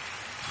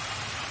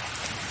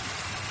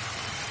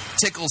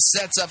 Tickle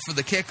sets up for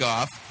the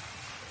kickoff.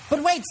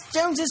 But wait,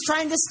 Jones is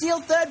trying to steal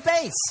third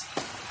base.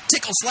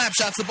 Tickle slap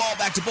shots the ball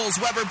back to Bowles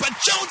Weber, but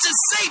Jones is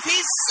safe!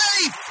 He's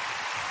safe!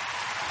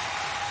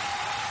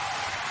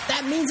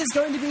 That means it's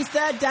going to be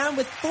third down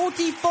with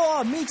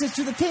 44 meters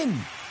to the pin.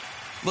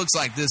 Looks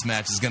like this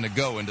match is going to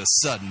go into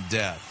sudden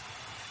death.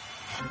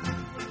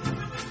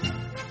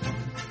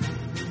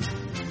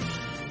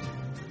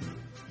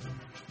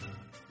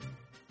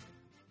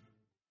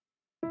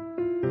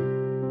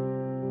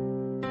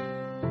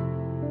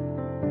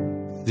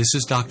 This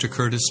is Dr.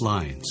 Curtis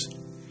Lyons.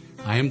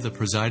 I am the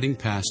presiding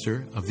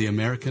pastor of the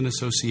American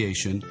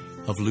Association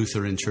of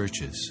Lutheran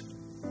Churches.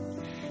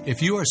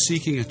 If you are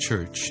seeking a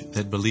church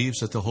that believes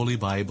that the Holy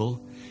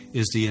Bible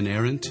is the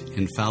inerrant,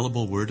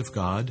 infallible Word of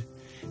God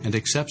and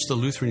accepts the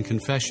Lutheran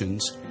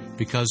confessions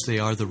because they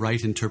are the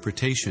right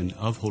interpretation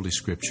of Holy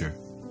Scripture.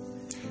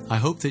 I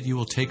hope that you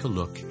will take a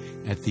look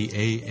at the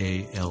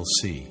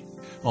AALC.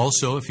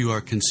 Also, if you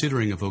are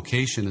considering a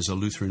vocation as a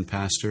Lutheran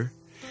pastor,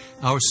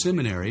 our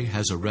seminary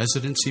has a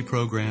residency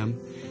program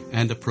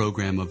and a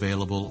program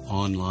available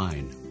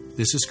online.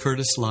 This is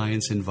Curtis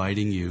Lyons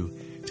inviting you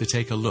to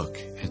take a look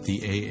at the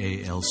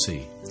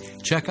AALC.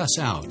 Check us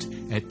out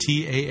at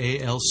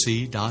taalc.org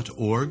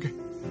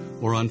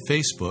or on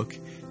Facebook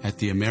at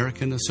the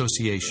American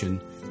Association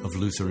of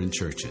Lutheran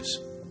Churches.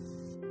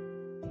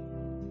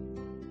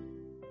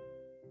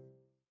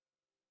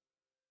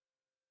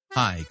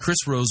 Hi, Chris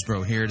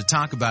Rosebrough here to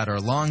talk about our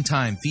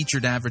longtime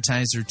featured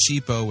advertiser,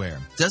 Cheapo Air.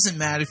 Doesn't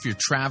matter if you're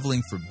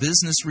traveling for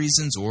business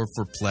reasons or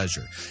for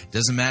pleasure.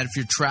 Doesn't matter if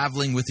you're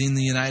traveling within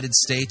the United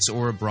States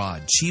or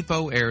abroad.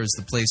 Cheapo Air is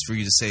the place for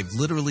you to save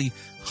literally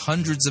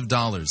hundreds of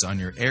dollars on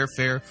your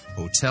airfare,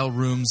 hotel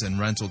rooms, and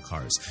rental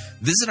cars.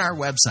 Visit our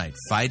website,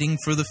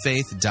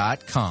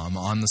 fightingforthefaith.com.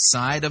 On the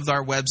side of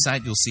our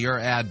website, you'll see our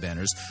ad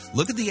banners.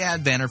 Look at the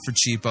ad banner for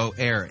Cheapo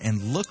Air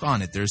and look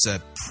on it. There's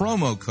a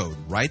promo code.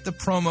 Write the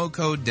promo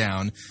code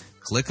down.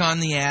 Click on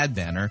the ad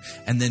banner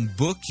and then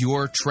book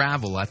your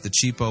travel at the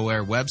Cheapo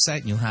Air website,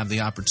 and you'll have the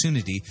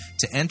opportunity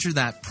to enter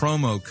that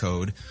promo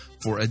code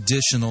for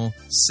additional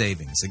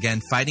savings.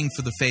 Again,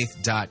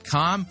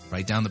 fightingforthefaith.com.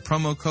 Write down the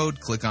promo code,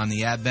 click on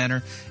the ad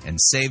banner, and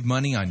save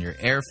money on your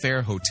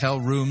airfare, hotel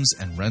rooms,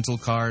 and rental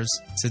cars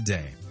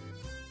today.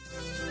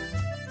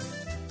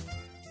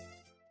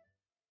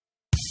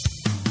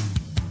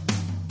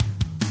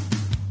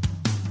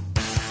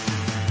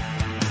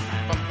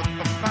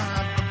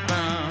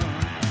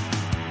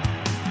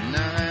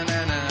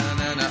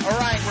 All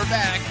right, we're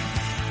back.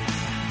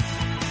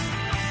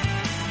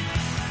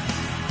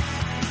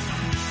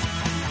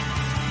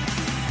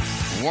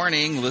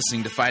 Warning,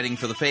 listening to Fighting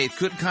for the Faith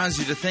could cause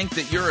you to think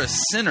that you're a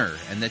sinner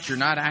and that you're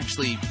not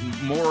actually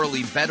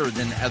morally better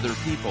than other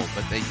people,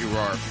 but that you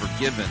are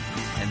forgiven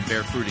and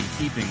bear fruit in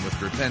keeping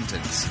with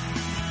repentance.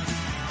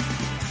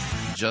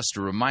 Just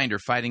a reminder,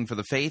 Fighting for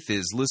the Faith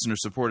is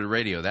listener-supported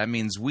radio. That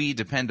means we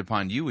depend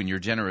upon you and your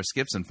generous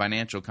gifts and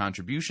financial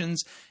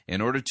contributions in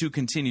order to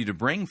continue to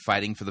bring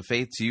Fighting for the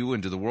Faith to you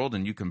and to the world,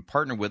 and you can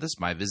partner with us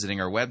by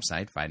visiting our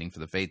website,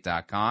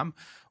 fightingforthefaith.com.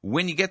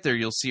 When you get there,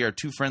 you'll see our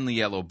two friendly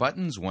yellow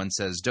buttons. One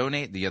says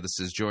donate, the other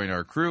says join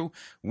our crew.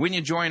 When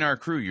you join our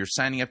crew, you're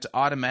signing up to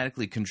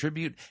automatically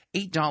contribute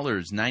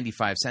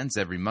 $8.95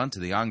 every month to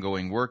the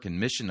ongoing work and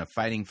mission of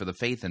Fighting for the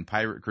Faith and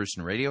Pirate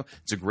Christian Radio.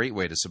 It's a great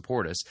way to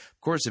support us.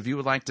 Of course, if you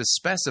would like to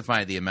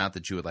specify the amount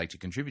that you would like to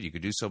contribute, you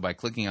could do so by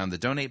clicking on the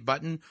donate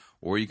button,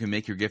 or you can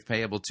make your gift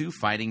payable to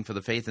Fighting for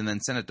the Faith and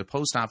then send it to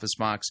Post Office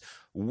Box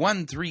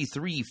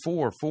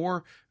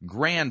 13344,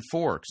 Grand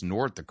Forks,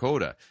 North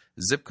Dakota,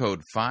 zip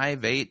code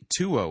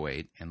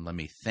 58208. And let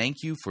me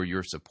thank you for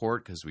your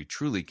support, because we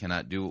truly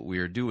cannot do what we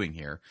are doing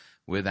here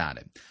without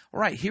it. All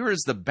right, here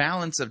is the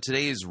balance of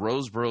today's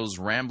Rosebro's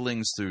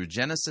ramblings through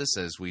Genesis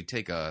as we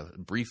take a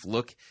brief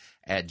look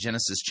at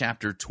Genesis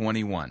chapter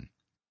 21.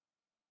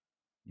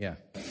 Yeah.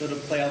 So to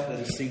play out the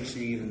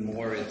distinction even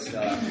more, it's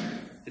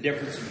the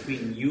difference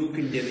between you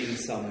condemning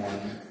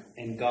someone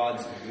and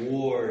God's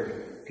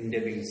word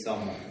condemning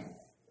someone.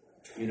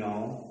 You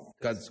know?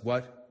 God's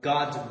what?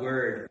 God's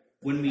word.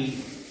 When we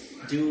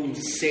do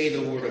say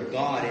the word of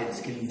God,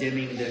 it's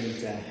condemning them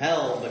to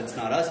hell, but it's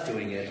not us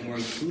doing it. And we're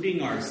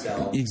including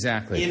ourselves.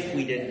 Exactly. If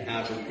we didn't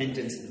have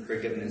repentance and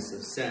forgiveness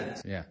of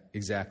sins. Yeah,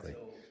 exactly.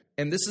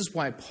 And this is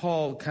why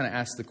Paul kind of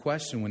asks the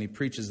question when he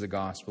preaches the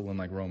gospel in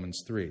like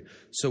Romans 3.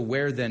 So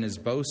where then is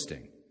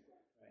boasting?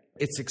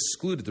 It's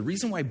excluded. The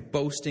reason why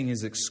boasting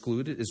is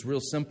excluded is real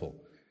simple.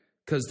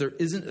 Because there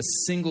isn't a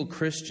single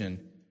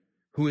Christian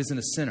who isn't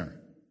a sinner,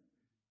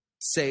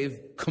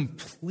 saved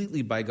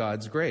completely by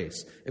God's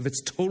grace. If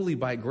it's totally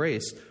by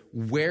grace,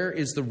 where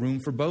is the room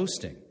for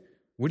boasting?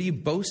 What are you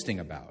boasting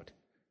about?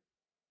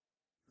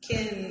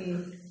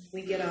 Can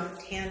we get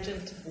off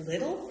tangent a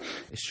little?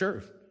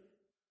 Sure.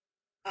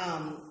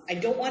 I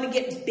don't want to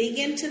get big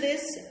into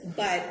this,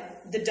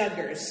 but the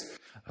Duggars.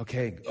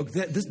 Okay.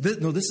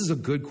 This is a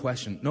good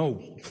question.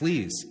 No,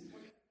 please.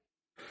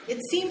 It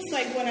seems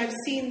like when I've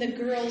seen the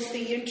girls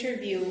they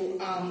interview,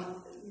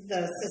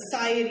 the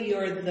society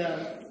or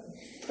the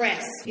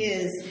press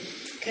is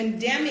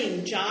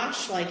condemning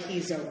Josh like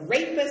he's a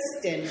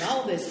rapist and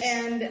all this.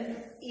 And,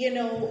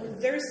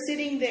 they're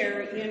sitting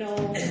there,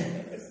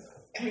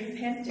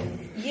 repentant.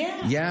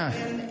 Yeah. Yeah,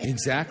 and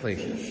exactly.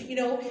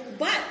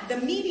 But the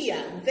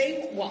media,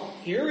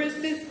 here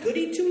is this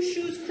goody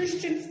two-shoes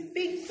Christian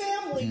big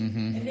family.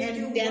 Mm-hmm.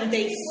 And then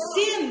they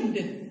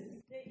sinned.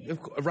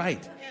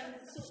 Right.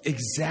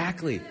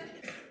 Exactly.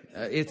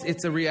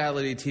 It's a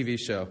reality TV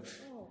show.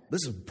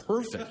 This is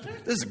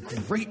perfect. This is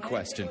a great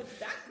question.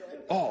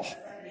 Oh.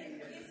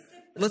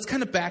 Let's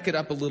kind of back it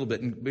up a little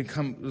bit and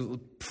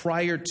become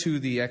prior to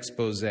the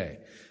expose. The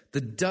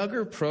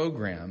Duggar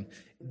program,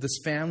 this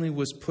family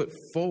was put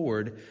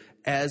forward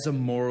as a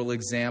moral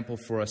example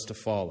for us to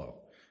follow.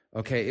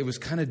 Okay? It was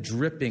kind of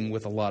dripping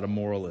with a lot of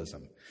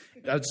moralism.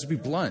 I'll just be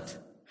blunt.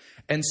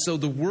 And so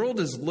the world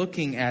is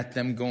looking at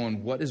them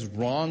going, what is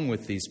wrong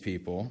with these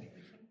people?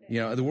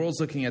 The world's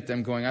looking at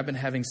them going, I've been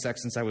having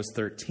sex since I was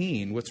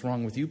 13. What's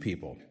wrong with you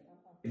people?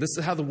 This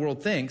is how the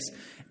world thinks.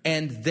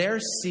 And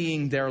they're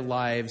seeing their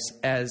lives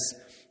as,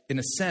 in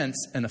a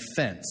sense, an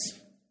offense.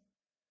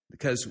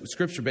 Because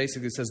Scripture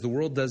basically says the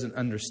world doesn't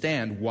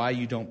understand why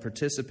you don't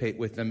participate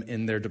with them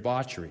in their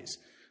debaucheries.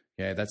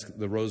 Okay, that's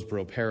the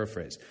Roseboro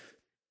paraphrase.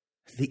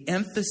 The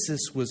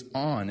emphasis was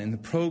on, in the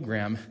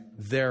program,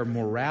 their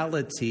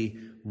morality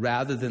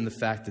rather than the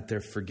fact that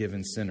they're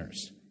forgiven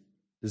sinners.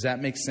 Does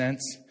that make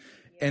sense?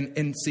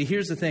 And see,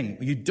 here's the thing.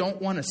 You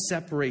don't want to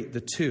separate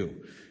the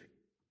two.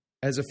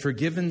 As a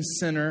forgiven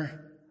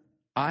sinner,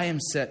 I am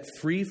set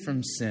free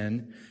from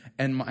sin,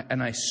 and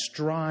I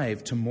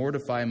strive to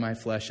mortify my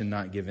flesh and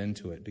not give in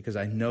to it, because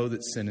I know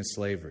that sin is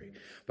slavery.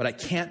 But I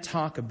can't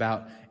talk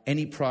about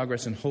any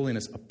progress in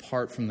holiness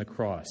apart from the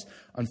cross.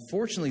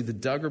 Unfortunately, the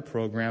Duggar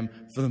program,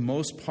 for the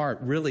most part,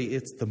 really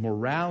it's the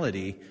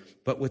morality,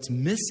 but what's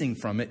missing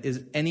from it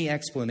is any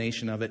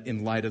explanation of it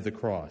in light of the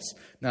cross.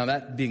 Now,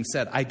 that being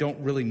said, I don't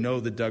really know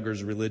the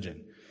Duggars'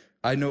 religion.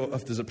 I know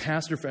if there's a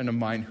pastor friend of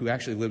mine who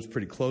actually lives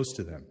pretty close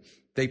to them.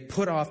 They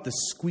put off the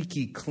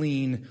squeaky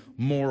clean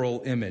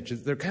moral image.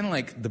 They're kind of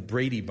like the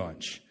Brady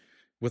Bunch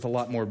with a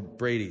lot more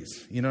Bradys.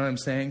 You know what I'm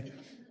saying?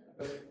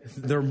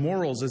 Their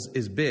morals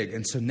is big.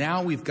 And so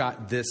now we've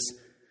got this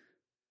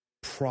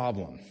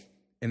problem,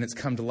 and it's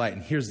come to light.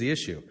 And here's the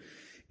issue,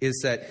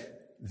 is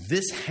that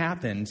this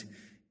happened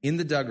in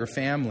the Duggar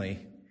family,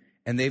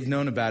 and they've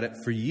known about it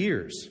for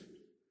years.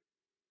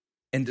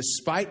 And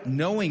despite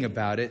knowing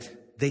about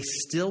it, they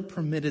still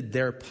permitted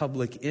their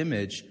public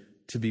image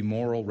to be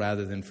moral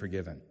rather than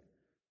forgiven.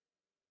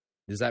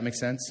 Does that make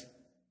sense?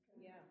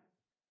 Yeah.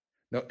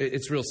 No,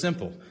 it's real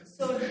simple.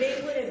 So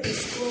they would have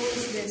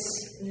disclosed this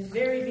in the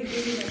very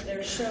beginning of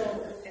their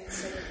show and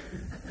said,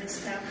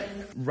 this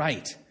happened.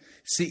 Right.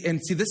 See,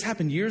 this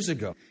happened years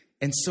ago.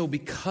 And so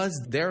because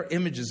their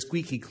image is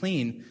squeaky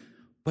clean,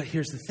 but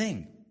here's the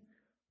thing.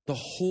 The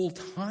whole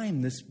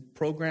time this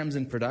program's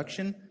in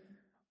production,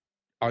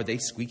 are they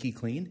squeaky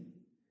clean?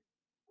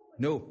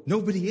 No,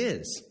 nobody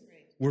is.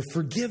 We're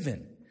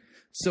forgiven.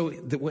 So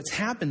what's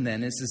happened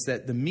then is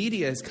that the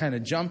media has kind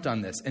of jumped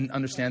on this. And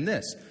understand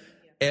this.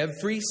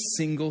 Every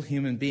single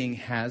human being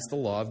has the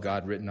law of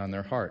God written on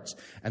their hearts.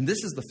 And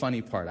this is the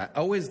funny part. I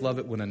always love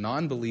it when a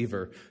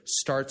non-believer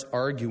starts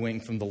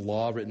arguing from the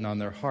law written on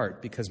their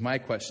heart, because my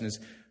question is,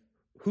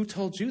 who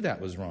told you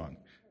that was wrong?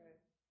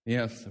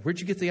 Where'd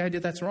you get the idea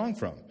that's wrong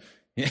from?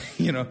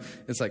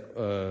 It's like,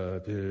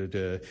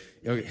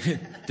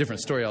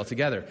 different story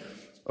altogether.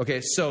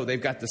 Okay, so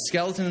they've got the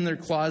skeleton in their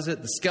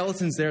closet. The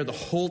skeleton's there the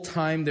whole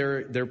time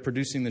they're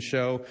producing the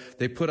show.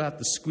 They put out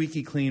the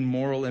squeaky clean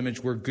moral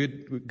image. We're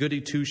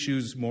goody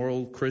two-shoes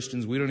moral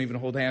Christians. We don't even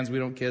hold hands. We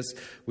don't kiss.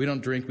 We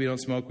don't drink. We don't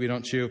smoke. We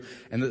don't chew.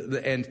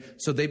 And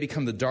so they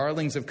become the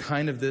darlings of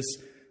kind of this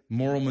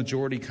moral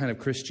majority kind of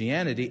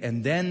Christianity.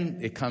 And then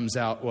it comes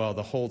out, well,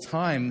 the whole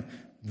time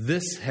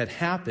this had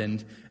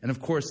happened. And of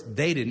course,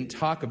 they didn't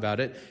talk about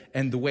it.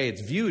 And the way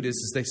it's viewed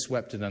is they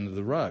swept it under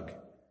the rug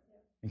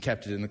and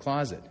kept it in the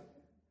closet.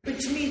 But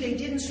to me, they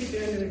didn't sweep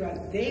it under the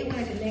rug. They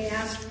went and they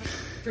asked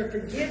for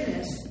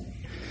forgiveness.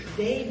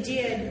 They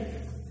did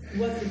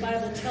what the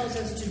Bible tells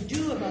us to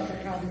do about the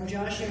problem,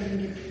 Josh.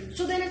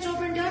 So then it's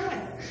over and done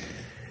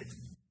with.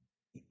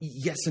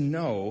 Yes and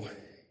no.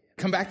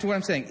 Come back to what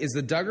I'm saying. Is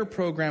the Duggar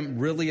program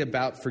really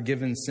about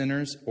forgiven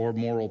sinners or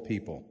moral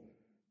people?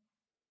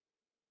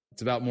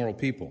 It's about moral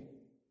people.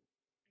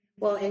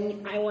 Well,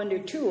 and I wonder,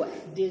 too,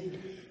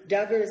 did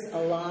Duggars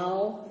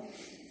allow,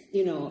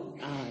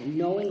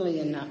 knowingly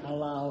and not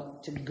allow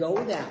to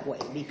go that way?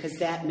 Because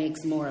that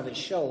makes more of a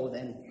show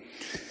than...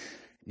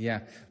 Yeah.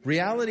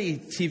 Reality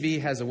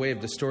TV has a way of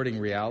distorting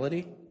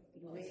reality.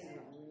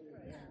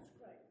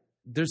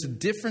 There's a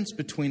difference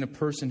between a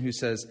person who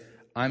says,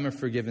 I'm a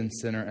forgiven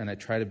sinner and I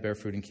try to bear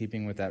fruit in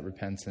keeping with that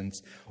repentance,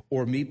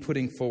 or me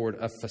putting forward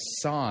a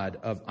facade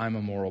of I'm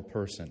a moral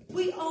person.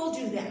 We all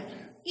do that.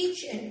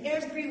 Each and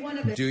every one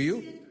of us. Do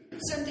you?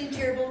 Something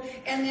terrible,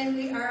 and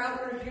then our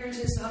outward appearance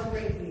is how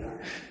great we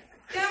are.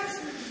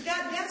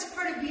 That's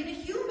part of being a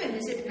human,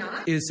 is it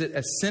not? Is it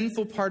a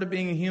sinful part of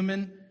being a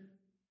human,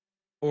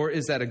 or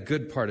is that a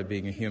good part of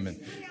being a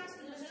human?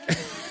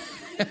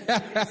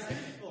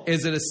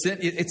 Is it a sin?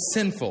 It's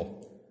sinful.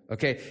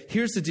 Okay,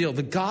 here's the deal.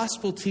 The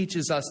gospel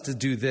teaches us to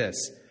do this,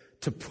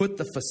 to put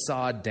the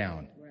facade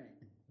down.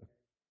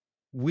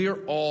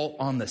 We're all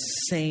on the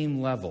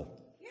same level.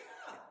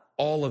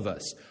 All of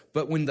us.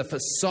 But when the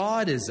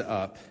facade is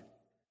up,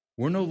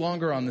 we're no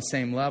longer on the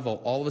same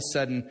level. All of a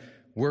sudden,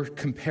 we're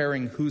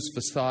comparing whose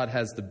facade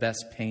has the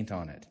best paint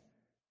on it. Does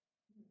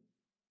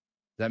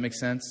that make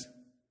sense?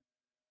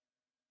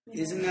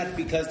 Isn't that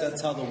because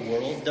that's how the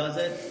world does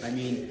it? I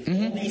mean,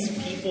 all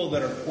these people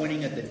that are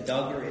pointing at the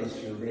Duggar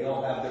issue, they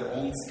all have their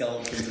own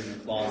skeletons in the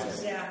closet.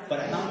 Exactly.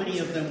 But how many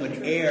of them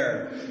would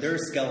air their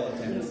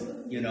skeletons,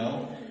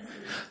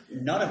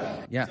 None of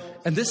them. Yeah.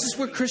 And this is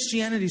where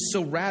Christianity is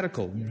so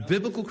radical.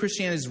 Biblical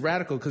Christianity is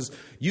radical because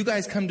you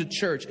guys come to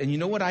church and you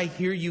know what I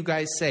hear you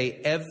guys say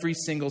every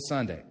single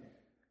Sunday?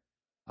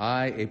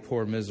 I, a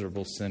poor,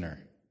 miserable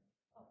sinner.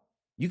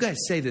 You guys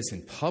say this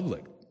in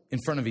public, in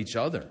front of each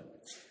other.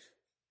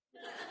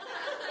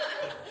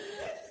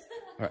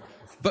 All right.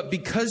 But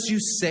because you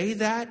say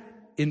that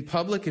in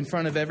public, in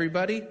front of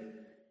everybody,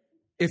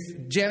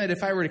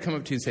 if I were to come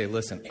up to you and say,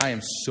 listen, I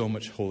am so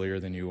much holier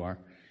than you are,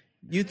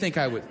 you'd think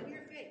I would.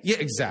 Yeah,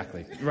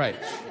 exactly. Right.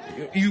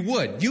 You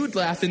would. You would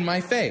laugh in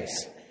my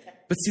face.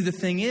 But see, the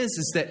thing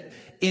is that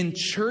in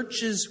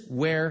churches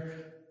where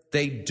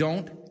they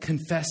don't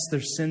confess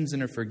their sins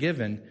and are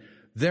forgiven,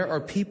 there are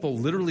people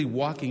literally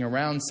walking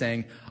around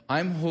saying,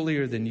 I'm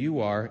holier than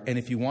you are, and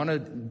if you want to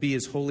be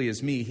as holy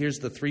as me, here's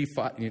the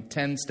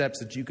 10 steps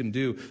that you can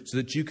do so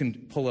that you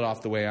can pull it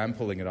off the way I'm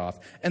pulling it off.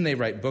 And they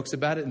write books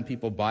about it, and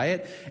people buy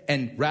it.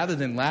 And rather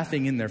than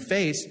laughing in their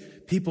face,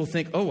 people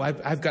think, oh,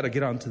 I've got to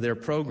get onto their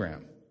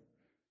program.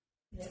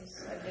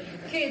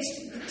 Okay,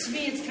 to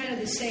me, it's kind of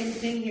the same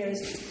thing here.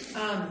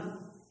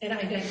 And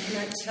I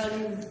cannot tell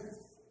you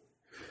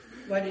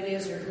what it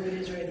is or who it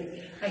is or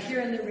anything. I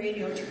hear on the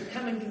radio to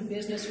come and do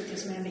business with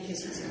this man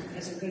because he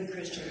has a good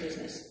Christian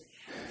business.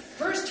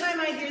 First time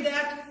I hear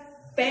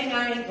that, bang,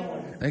 I ain't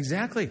going.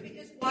 Exactly.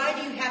 Because why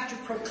do you have to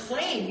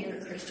proclaim you're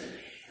a Christian?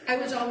 I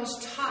was always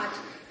taught,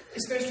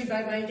 especially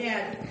by my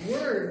dad,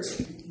 words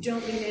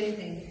don't mean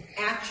anything.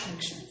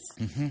 Actions.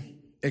 Mm-hmm.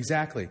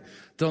 Exactly.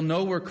 They'll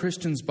know we're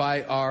Christians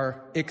by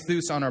our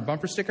ichthus on our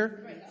bumper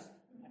sticker.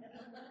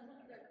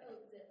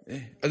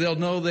 They'll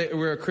know that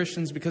we're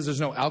Christians because there's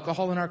no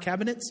alcohol in our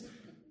cabinets.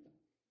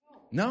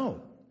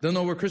 No. They'll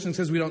know we're Christians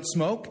because we don't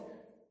smoke.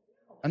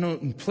 I know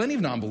plenty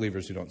of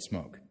non-believers who don't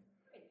smoke.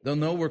 They'll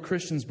know we're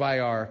Christians by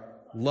our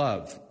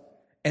love.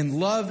 And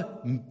love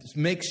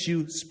makes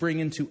you spring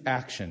into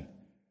action.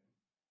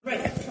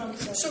 Right.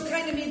 So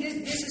kind of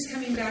this is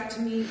coming back to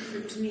me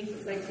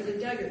like for the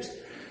Duggars.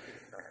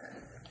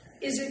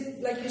 Is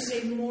it, like you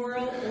say,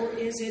 moral, or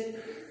is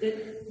it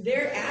that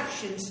their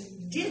actions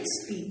did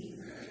speak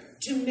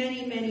to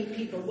many, many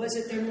people? Was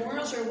it their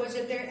morals, or was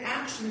it their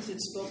actions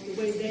that spoke, the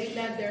way they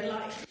led their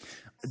life?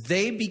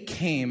 They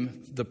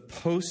became the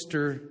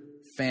poster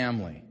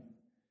family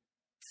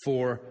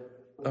for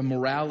a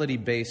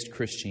morality-based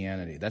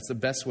Christianity. That's the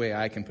best way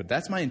I can put it.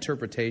 That's my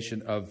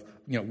interpretation of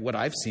what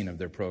I've seen of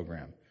their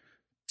program.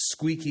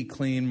 Squeaky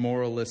clean,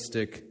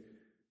 moralistic.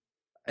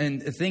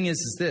 And the thing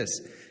is that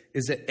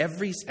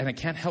and I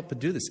can't help but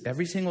do this,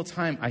 every single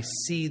time I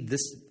see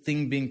this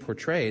thing being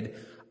portrayed,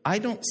 I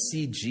don't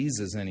see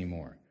Jesus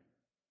anymore.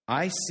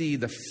 I see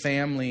the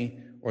family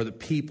or the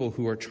people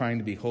who are trying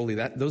to be holy.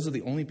 Those are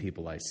the only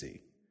people I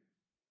see.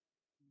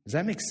 Does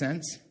that make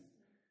sense?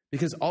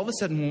 Because all of a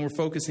sudden when we're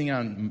focusing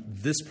on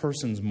this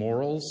person's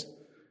morals,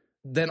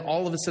 then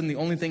all of a sudden the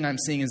only thing I'm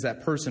seeing is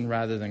that person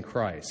rather than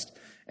Christ.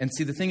 And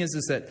see, the thing is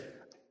that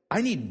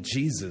I need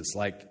Jesus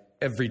like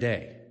every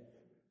day.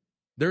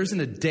 There isn't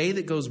a day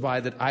that goes by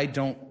that I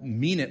don't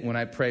mean it when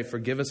I pray,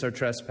 forgive us our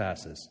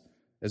trespasses,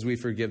 as we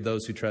forgive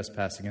those who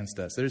trespass against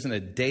us. There isn't a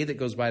day that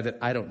goes by that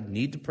I don't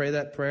need to pray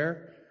that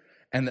prayer,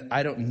 and that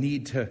I don't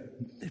need to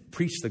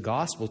preach the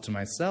gospel to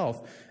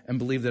myself and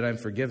believe that I'm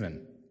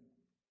forgiven.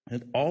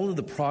 And all of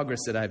the progress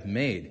that I've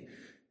made,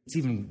 it's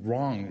even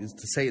wrong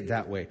to say it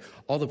that way,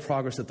 all the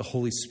progress that the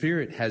Holy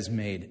Spirit has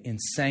made in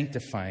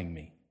sanctifying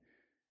me,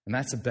 and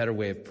that's a better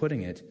way of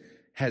putting it,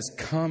 has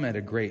come at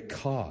a great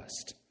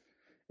cost.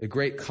 A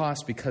great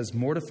cost because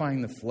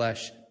mortifying the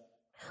flesh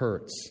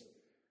hurts.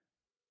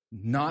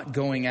 Not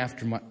going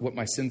after what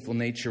my sinful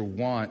nature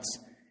wants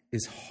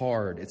is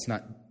hard. It's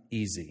not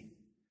easy.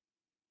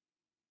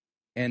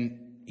 And,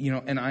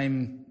 and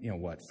I'm,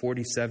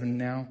 47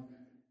 now?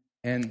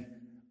 And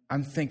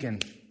I'm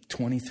thinking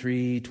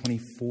 23,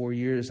 24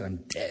 years,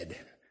 I'm dead.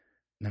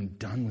 And I'm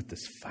done with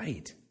this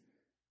fight.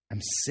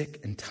 I'm sick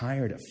and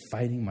tired of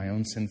fighting my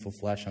own sinful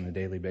flesh on a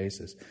daily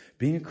basis.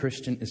 Being a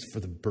Christian is for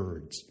the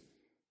birds.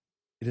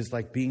 It is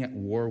like being at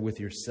war with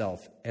yourself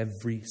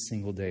every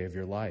single day of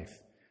your life.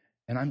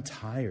 And I'm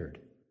tired.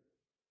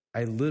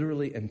 I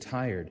literally am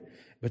tired.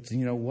 But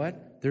you know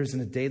what? There isn't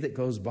a day that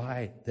goes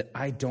by that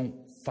I don't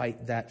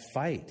fight that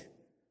fight.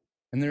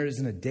 And there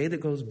isn't a day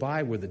that goes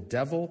by where the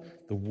devil,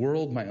 the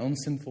world, my own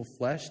sinful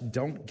flesh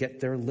don't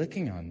get their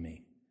licking on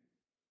me.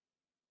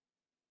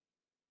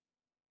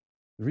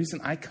 The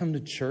reason I come to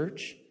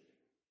church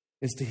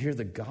is to hear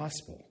the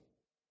gospel.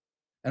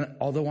 And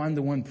although I'm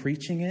the one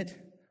preaching it,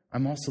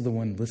 I'm also the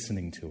one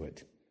listening to it.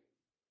 Does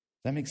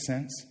that make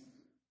sense?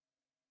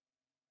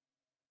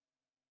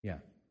 Yeah.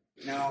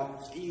 Now,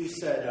 you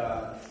said,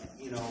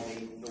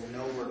 they'll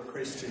know we're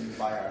Christian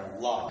by our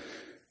love.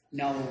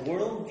 Now, the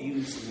world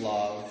views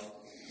love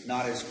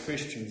not as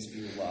Christians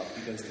view love,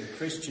 because the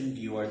Christian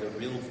view, or the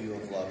real view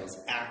of love, is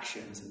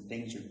actions and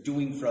things you're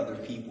doing for other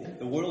people.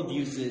 The world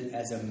views it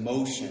as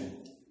emotion.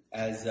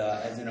 as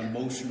an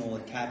emotional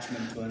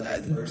attachment to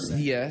another person.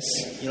 Yes.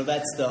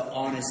 That's the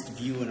honest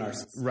view in our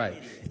society.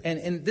 Right.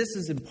 And this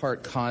is in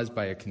part caused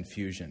by a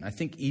confusion. I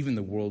think even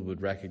the world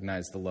would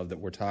recognize the love that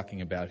we're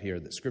talking about here,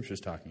 that Scripture's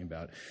talking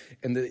about.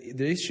 And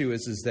the issue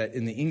is that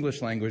in the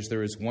English language,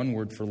 there is one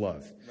word for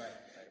love. Right.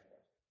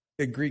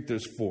 In Greek,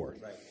 there's four.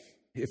 Right.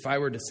 If I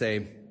were to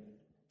say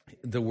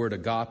the word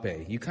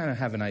agape, you kind of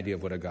have an idea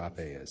of what agape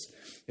is.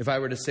 If I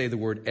were to say the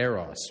word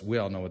eros, we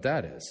all know what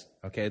that is.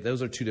 Okay,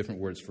 those are two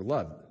different words for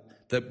love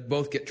that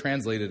both get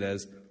translated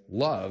as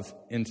love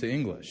into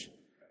English.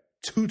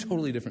 Two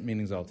totally different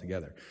meanings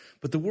altogether.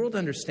 But the world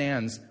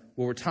understands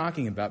what we're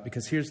talking about,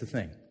 because here's the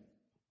thing.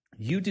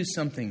 You do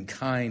something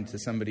kind to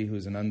somebody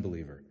who's an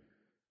unbeliever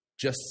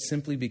just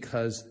simply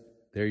because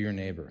they're your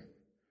neighbor.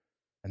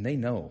 And they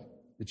know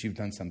that you've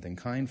done something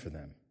kind for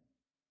them.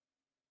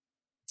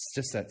 It's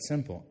just that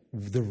simple.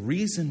 The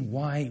reason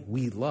why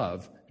we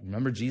love,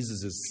 remember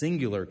Jesus'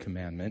 singular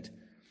commandment,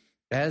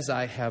 as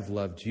I have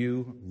loved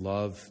you,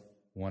 love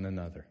one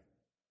another.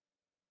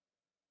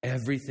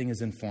 Everything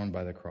is informed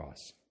by the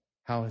cross.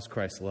 How has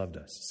Christ loved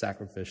us?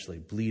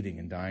 Sacrificially, bleeding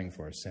and dying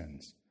for our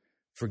sins,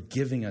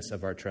 forgiving us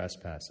of our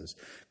trespasses.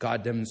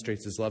 God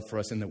demonstrates his love for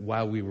us in that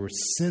while we were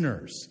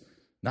sinners,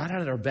 not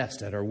at our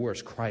best, at our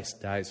worst,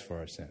 Christ dies for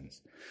our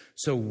sins.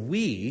 So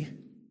we,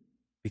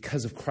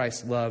 because of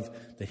Christ's love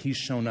that he's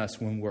shown us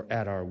when we're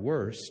at our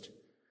worst,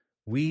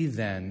 we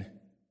then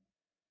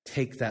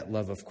take that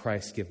love of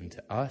Christ given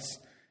to us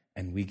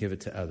and we give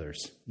it to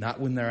others. Not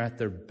when they're at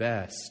their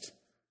best,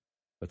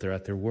 but they're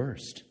at their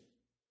worst.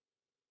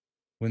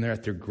 When they're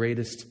at their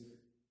greatest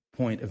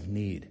point of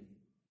need.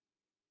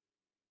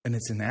 And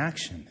it's in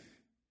action.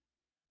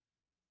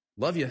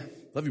 Love you,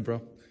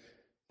 bro.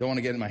 Don't want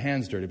to get my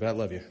hands dirty, but I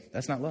love you.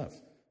 That's not love.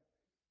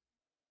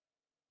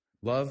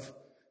 Love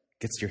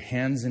gets your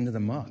hands into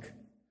the muck.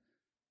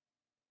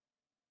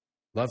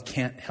 Love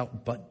can't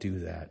help but do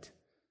that.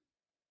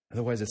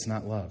 Otherwise, it's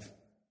not love.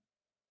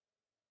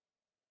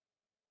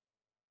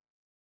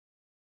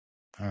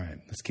 All right,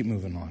 let's keep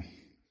moving on.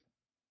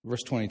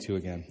 Verse 22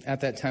 again.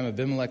 At that time,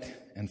 Abimelech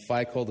and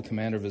Phicol, the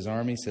commander of his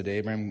army, said to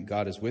Abraham,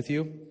 God is with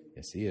you.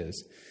 Yes, he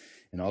is.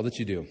 In all that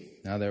you do.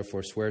 Now,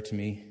 therefore, swear to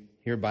me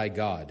here by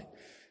God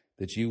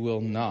that you will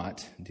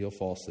not deal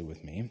falsely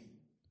with me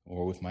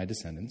or with my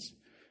descendants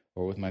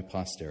or with my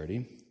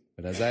posterity.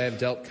 But as I have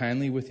dealt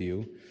kindly with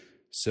you,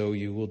 so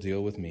you will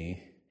deal with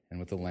me and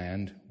with the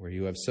land where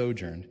you have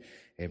sojourned.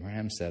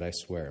 Abraham said, I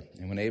swear.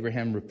 And when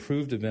Abraham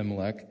reproved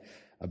Abimelech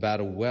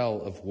about a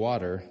well of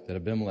water that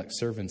Abimelech's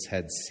servants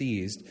had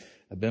seized,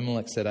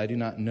 Abimelech said, I do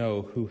not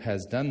know who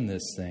has done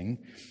this thing.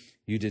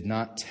 You did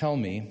not tell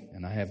me,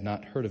 and I have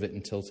not heard of it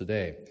until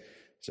today.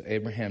 So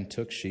Abraham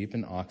took sheep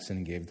and oxen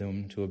and gave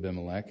them to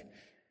Abimelech,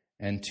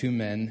 and the two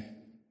men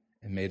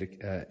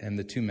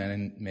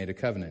made a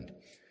covenant.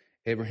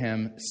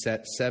 Abraham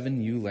set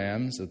 7 ewe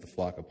lambs of the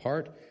flock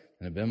apart,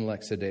 and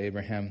Abimelech said to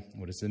Abraham,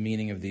 what is the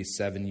meaning of these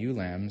 7 ewe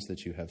lambs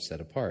that you have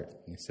set apart?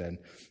 He said,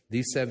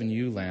 these 7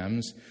 ewe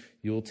lambs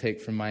you will take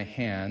from my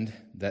hand,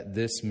 that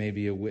this may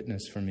be a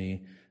witness for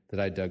me that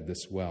I dug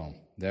this well.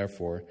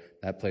 Therefore,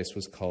 that place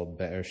was called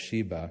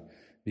Beersheba,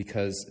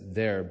 because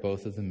there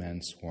both of the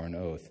men swore an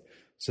oath.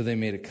 So they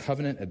made a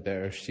covenant at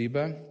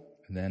Beersheba,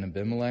 and then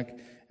Abimelech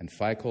and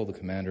Phicol, the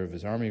commander of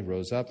his army,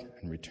 rose up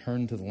and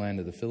returned to the land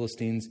of the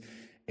Philistines.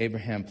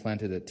 Abraham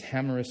planted a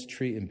tamarisk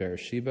tree in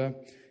Beersheba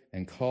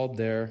and called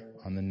there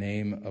on the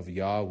name of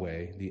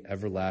Yahweh, the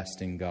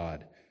everlasting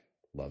God.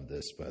 Love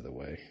this, by the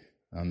way.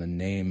 On the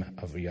name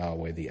of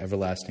Yahweh, the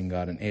everlasting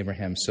God. And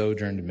Abraham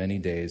sojourned many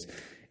days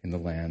in the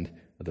land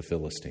of the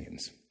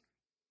Philistines.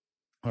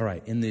 All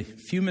right, in the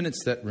few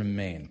minutes that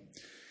remain,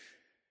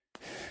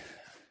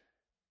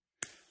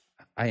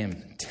 I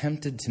am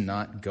tempted to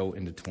not go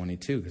into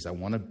 22 because I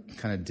want to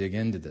kind of dig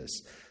into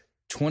this.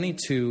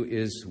 22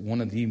 is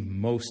one of the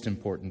most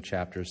important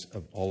chapters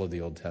of all of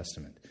the Old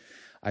Testament.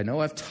 I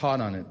know I've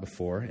taught on it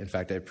before. In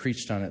fact, I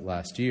preached on it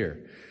last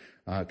year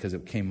because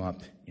it came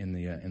up in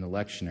the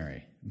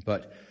lectionary.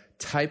 But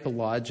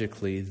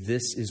typologically,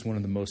 this is one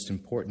of the most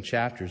important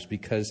chapters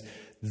because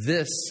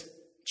this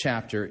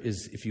chapter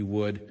is, if you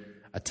would,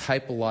 a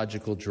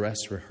typological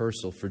dress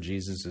rehearsal for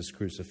Jesus'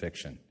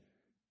 crucifixion.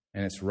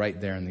 And it's right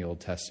there in the Old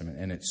Testament.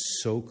 And it's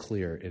so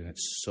clear and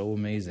it's so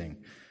amazing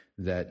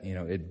that,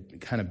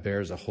 it kind of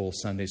bears a whole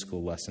Sunday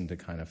school lesson to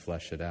kind of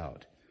flesh it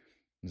out.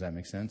 Does that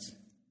make sense?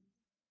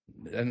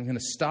 I'm going to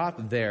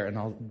stop there, and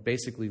I'll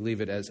basically leave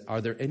it as,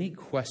 are there any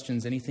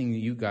questions, anything that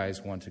you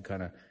guys want to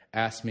kind of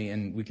ask me,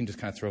 and we can just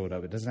kind of throw it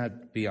up. It doesn't have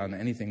to be on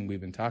anything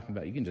we've been talking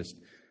about. You can just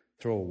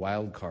throw a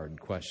wild card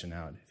question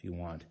out if you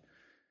want.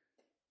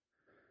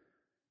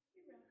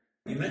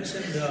 You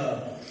mentioned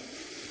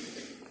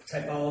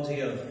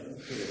typology of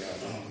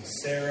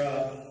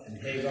Sarah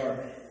and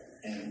Hagar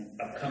and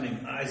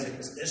upcoming Isaac.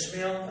 Is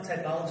Ishmael a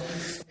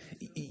typology?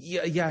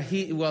 Yeah.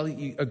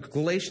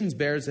 Galatians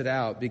bears it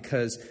out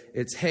because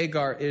it's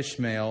Hagar,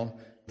 Ishmael,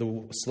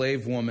 the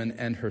slave woman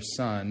and her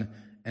son,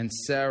 and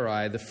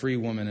Sarai, the free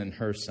woman and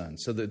her son.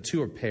 So the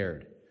two are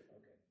paired.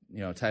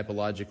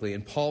 typologically.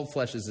 And Paul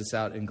fleshes this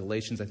out in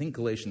Galatians, I think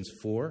Galatians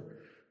 4.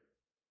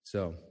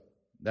 So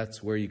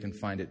that's where you can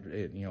find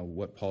it,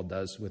 what Paul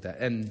does with that.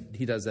 And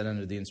he does that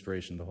under the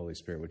inspiration of the Holy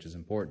Spirit, which is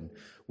important,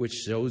 which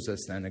shows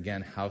us then,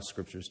 again, how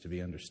Scripture is to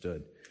be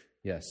understood.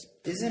 Yes?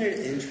 Isn't it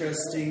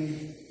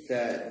interesting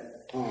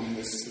that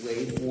the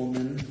slave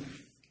woman,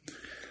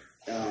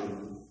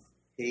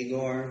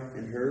 Hagar,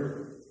 and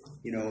her,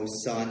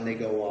 son, they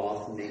go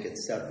off and they get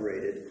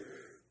separated.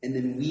 And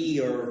then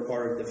we are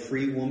part of the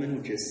free woman,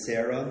 which is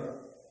Sarah.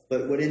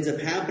 But what ends up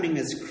happening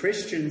as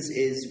Christians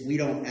is we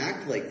don't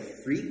act like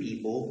free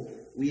people.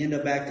 We end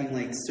up acting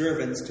like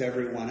servants to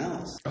everyone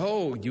else.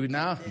 Oh, you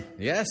now?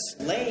 Yes.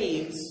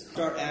 Slaves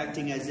start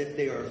acting as if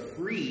they are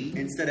free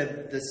instead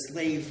of the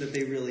slaves that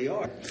they really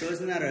are. So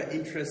isn't that an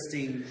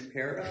interesting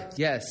paradox?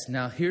 Yes.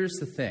 Now, here's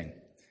the thing.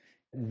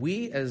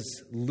 We as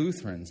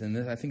Lutherans, and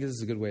I think this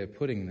is a good way of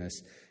putting this,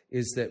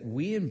 is that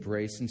we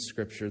embrace in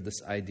Scripture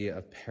this idea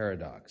of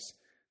paradox.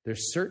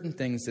 There's certain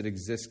things that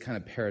exist kind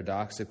of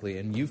paradoxically,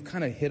 and you've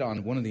kind of hit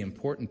on one of the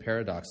important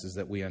paradoxes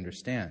that we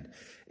understand,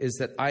 is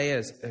that I,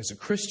 as a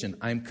Christian,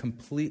 I'm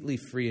completely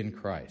free in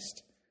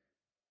Christ,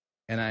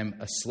 and I'm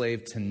a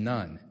slave to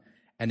none.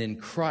 And in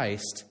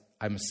Christ,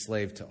 I'm a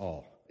slave to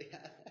all.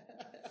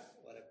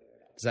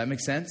 Does that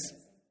make sense?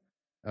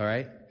 All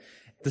right?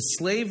 The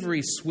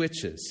slavery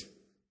switches,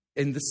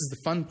 and this is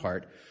the fun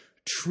part.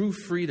 True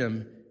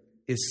freedom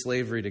is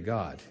slavery to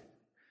God.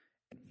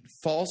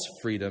 False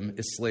freedom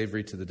is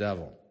slavery to the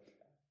devil.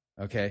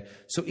 Okay?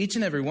 So each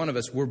and every one of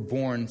us, we're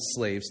born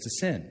slaves to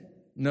sin.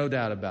 No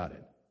doubt about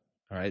it.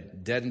 All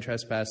right? Dead in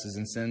trespasses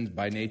and sins,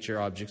 by nature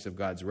objects of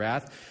God's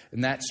wrath.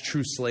 And that's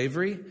true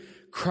slavery.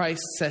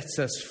 Christ sets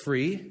us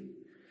free.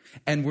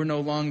 And we're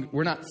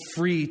not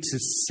free to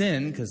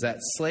sin, because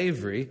that's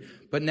slavery.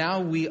 But now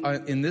we are,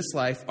 in this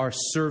life, are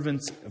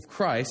servants of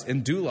Christ.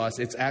 And doulos,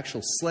 it's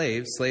actual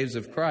slaves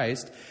of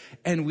Christ.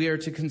 And we are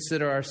to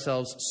consider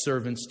ourselves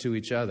servants to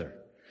each other.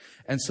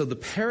 And so the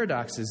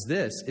paradox is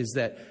this, is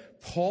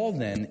that Paul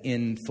then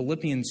in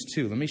Philippians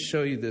 2, let me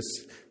show you this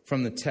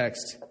from the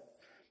text.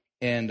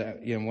 And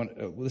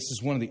this is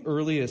one of the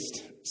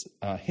earliest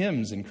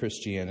hymns in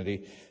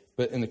Christianity,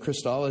 but in the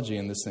Christology,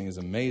 and this thing is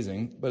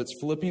amazing. But it's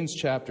Philippians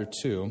chapter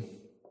 2.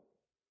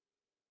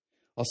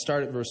 I'll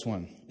start at verse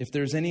 1. If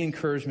there's any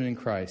encouragement in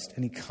Christ,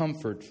 any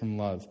comfort from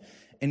love,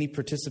 any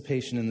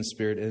participation in the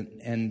Spirit,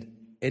 and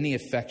any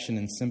affection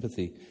and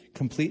sympathy,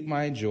 complete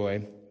my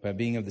joy by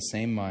being of the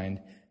same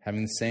mind,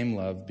 having the same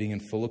love, being in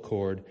full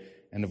accord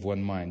and of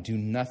one mind. Do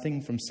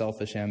nothing from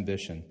selfish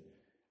ambition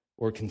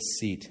or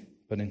conceit,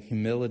 but in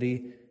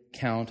humility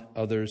count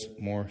others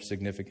more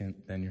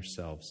significant than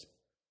yourselves.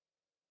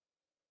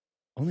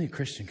 Only a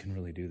Christian can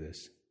really do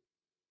this.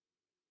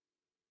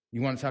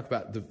 You want to talk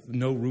about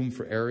no room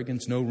for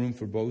arrogance, no room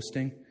for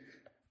boasting?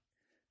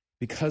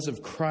 Because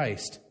of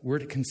Christ, we're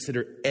to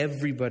consider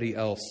everybody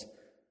else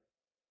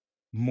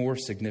more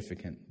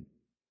significant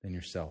than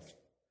yourself.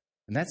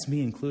 And that's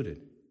me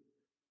included.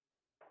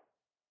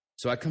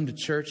 So I come to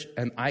church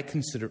and I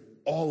consider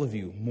all of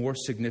you more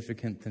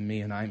significant than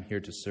me, and I'm here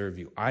to serve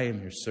you. I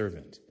am your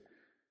servant.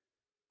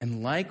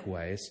 And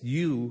likewise,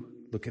 you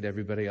look at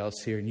everybody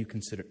else here and you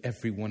consider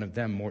every one of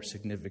them more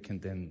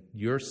significant than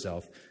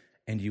yourself,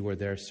 and you are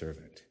their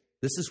servant.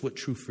 This is what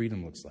true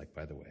freedom looks like,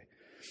 by the way.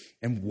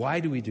 And why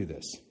do we do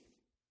this?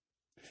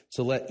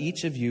 So let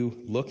each of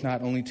you look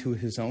not only to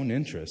his own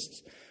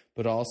interests,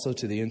 but also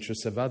to the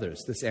interests of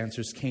others. This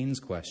answers Cain's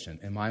question,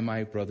 am I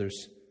my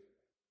brother's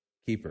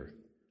keeper?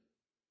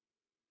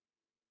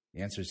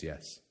 The answer is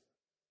yes.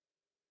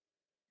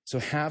 So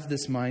have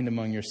this mind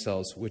among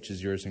yourselves, which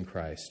is yours in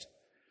Christ,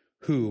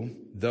 who,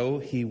 though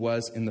he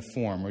was in the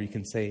form, or you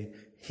can say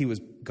he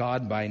was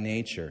God by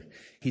nature,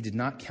 he did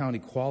not count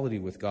equality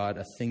with God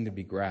a thing to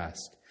be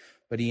grasped,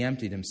 but he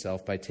emptied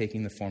himself by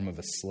taking the form of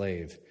a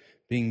slave.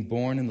 Being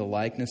born in the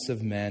likeness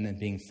of men and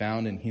being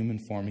found in human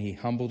form, he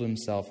humbled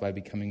himself by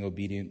becoming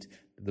obedient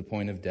to the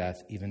point of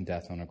death, even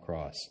death on a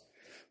cross.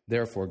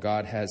 Therefore,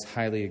 God has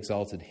highly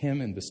exalted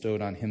him and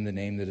bestowed on him the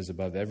name that is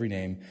above every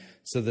name,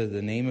 so that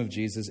the name of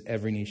Jesus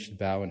every knee should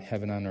bow in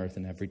heaven, on earth,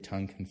 and every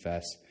tongue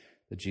confess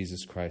that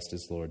Jesus Christ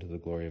is Lord, to the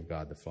glory of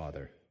God the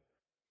Father.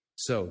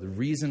 So the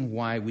reason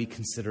why we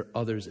consider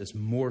others as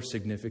more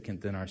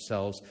significant than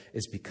ourselves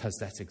is because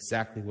that's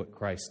exactly what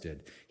Christ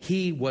did.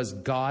 He was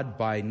God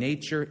by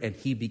nature, and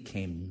he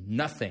became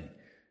nothing.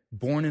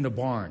 Born in a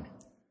barn,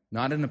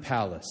 not in a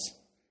palace.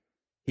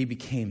 He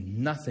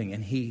became nothing,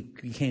 and he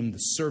became the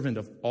servant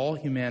of all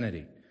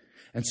humanity.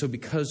 And so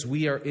because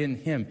we are in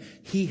him,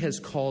 he has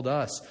called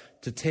us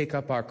to take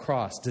up our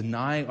cross,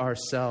 deny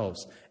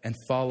ourselves, and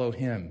follow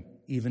him,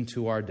 even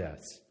to our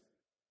deaths.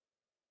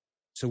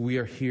 So we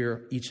are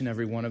here, each and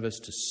every one of us,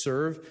 to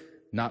serve,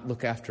 not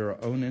look after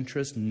our own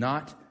interests,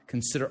 not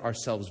consider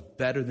ourselves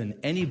better than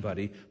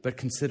anybody, but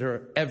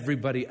consider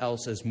everybody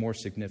else as more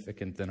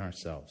significant than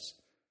ourselves.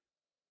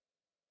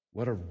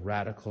 What a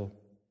radical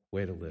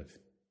way to live.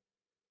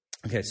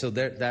 Okay, so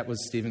that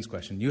was Stephen's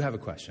question. You have a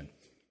question.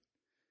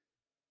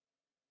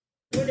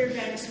 Were there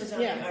guidance was on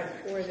were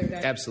there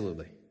guidance?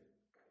 Absolutely.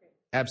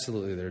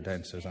 Absolutely, there are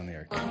dinosaurs on the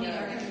ark.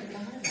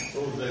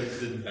 Those eggs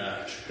didn't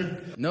hatch.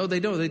 No, they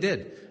don't. They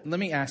did. Let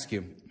me ask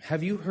you,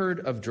 have you heard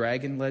of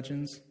dragon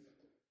legends?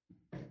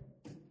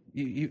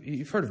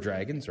 You've heard of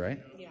dragons,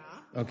 right? Yeah.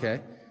 Okay.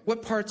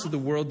 What parts of the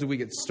world do we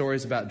get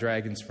stories about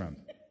dragons from?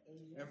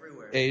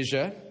 Everywhere.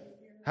 Asia.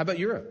 How about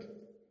Europe?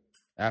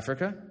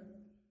 Africa?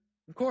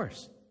 Of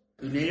course.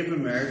 Do Native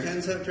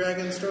Americans have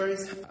dragon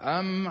stories?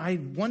 I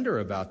wonder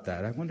about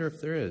that. I wonder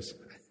if there is.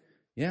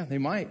 Yeah, they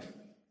might.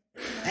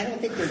 I don't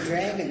think they're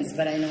dragons,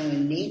 but I know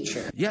in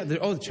nature. Yeah,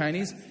 the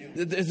Chinese.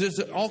 There's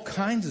all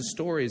kinds of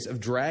stories of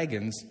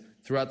dragons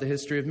throughout the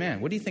history of man.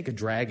 What do you think a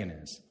dragon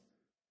is?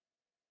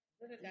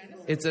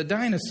 It's a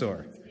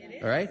dinosaur.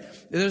 All right?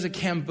 There's a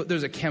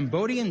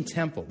Cambodian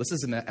temple. This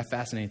is a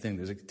fascinating thing.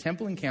 There's a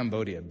temple in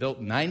Cambodia built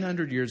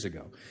 900 years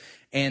ago.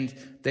 And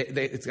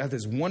it's got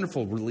this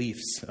wonderful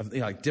reliefs of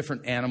like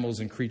different animals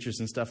and creatures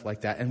and stuff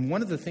like that. And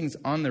one of the things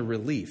on the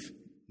relief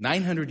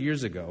 900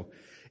 years ago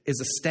is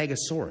a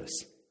Stegosaurus.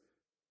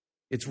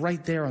 It's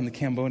right there on the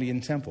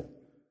Cambodian temple.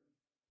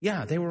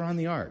 Yeah, they were on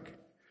the ark.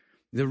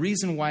 The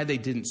reason why they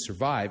didn't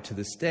survive to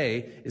this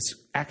day is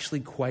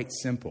actually quite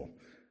simple.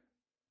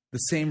 The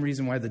same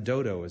reason why the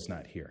dodo is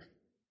not here.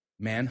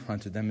 Man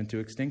hunted them into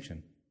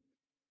extinction.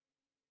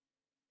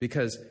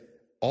 Because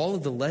all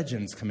of the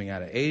legends coming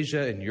out of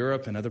Asia and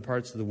Europe and other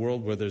parts of the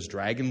world where there's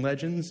dragon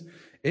legends,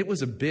 it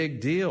was a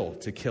big deal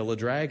to kill a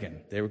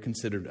dragon. They were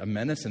considered a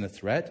menace and a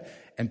threat,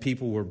 and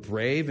people were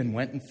brave and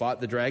went and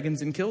fought the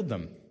dragons and killed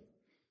them.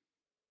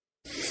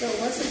 So it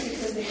wasn't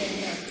because they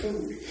didn't have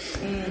food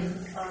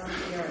on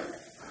the ark.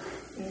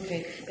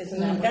 Okay,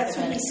 that's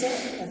what he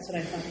said. That's what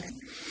I thought.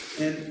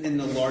 And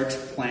the large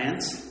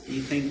plants, do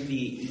you think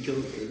the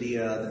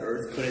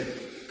earth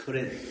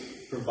couldn't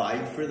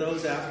provide for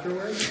those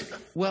afterwards?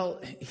 Well,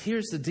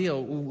 here's the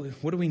deal.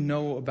 What do we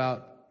know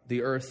about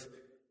the earth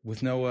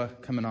with Noah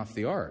coming off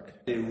the ark?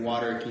 The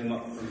water came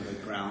up from the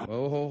ground.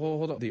 Oh,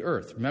 hold on. The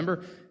earth.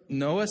 Remember,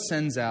 Noah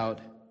sends out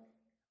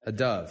a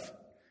dove,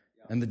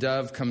 and the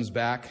dove comes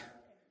back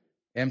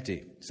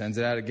empty. Sends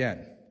it out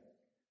again.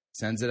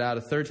 Sends it out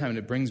a third time, and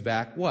it brings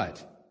back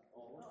what?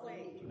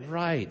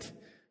 Right.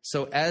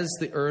 So as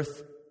the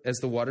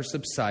water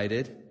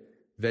subsided,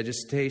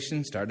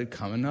 vegetation started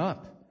coming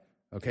up.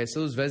 Okay,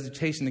 so there's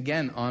vegetation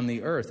again on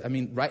the earth. I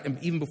mean, right,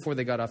 even before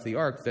they got off the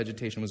ark,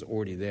 vegetation was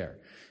already there.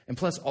 And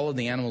plus, all of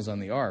the animals on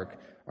the ark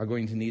are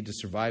going to need to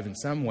survive in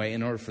some way.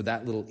 In order for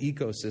that little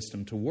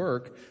ecosystem to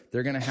work,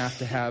 they're going to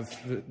have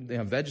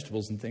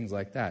vegetables and things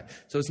like that.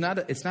 So it's not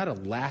a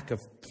lack of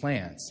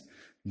plants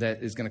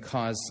that is going to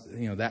cause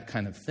that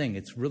kind of thing.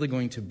 It's really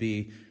going to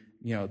be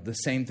the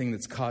same thing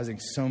that's causing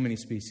so many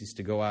species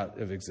to go out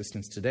of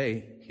existence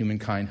today,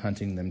 humankind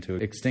hunting them to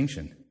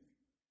extinction.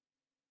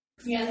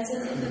 Yeah, it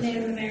says that the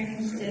Native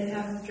Americans did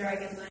have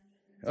dragon legends.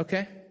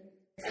 Okay.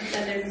 And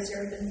feathered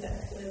serpents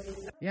that flew.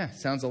 Yeah,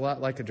 sounds a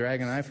lot like a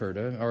dragon I've heard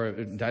of, or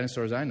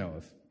dinosaurs I know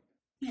of.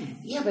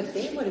 Yeah, but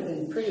they would have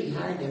been pretty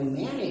hard to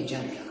manage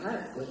on the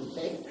ark, wouldn't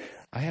they?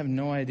 I have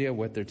no idea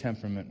what their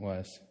temperament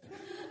was.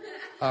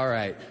 All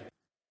right.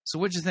 So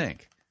what'd you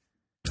think?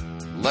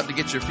 Love to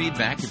get your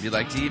feedback. If you'd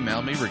like to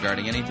email me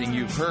regarding anything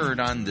you've heard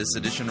on this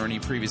edition or any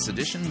previous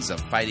editions of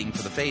Fighting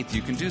for the Faith,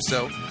 you can do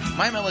so.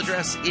 My email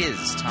address is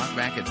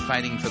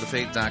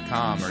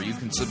talkback@fightingforthefaith.com, or you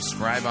can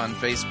subscribe on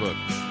Facebook,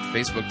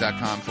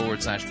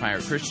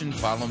 facebook.com/Pirate Christian.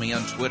 Follow me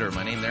on Twitter.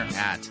 My name there,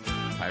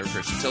 @Pirate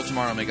Christian. Till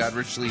tomorrow, may God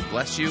richly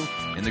bless you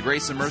in the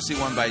grace and mercy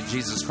won by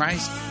Jesus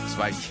Christ, his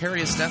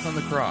vicarious death on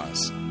the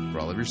cross for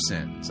all of your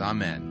sins.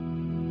 Amen.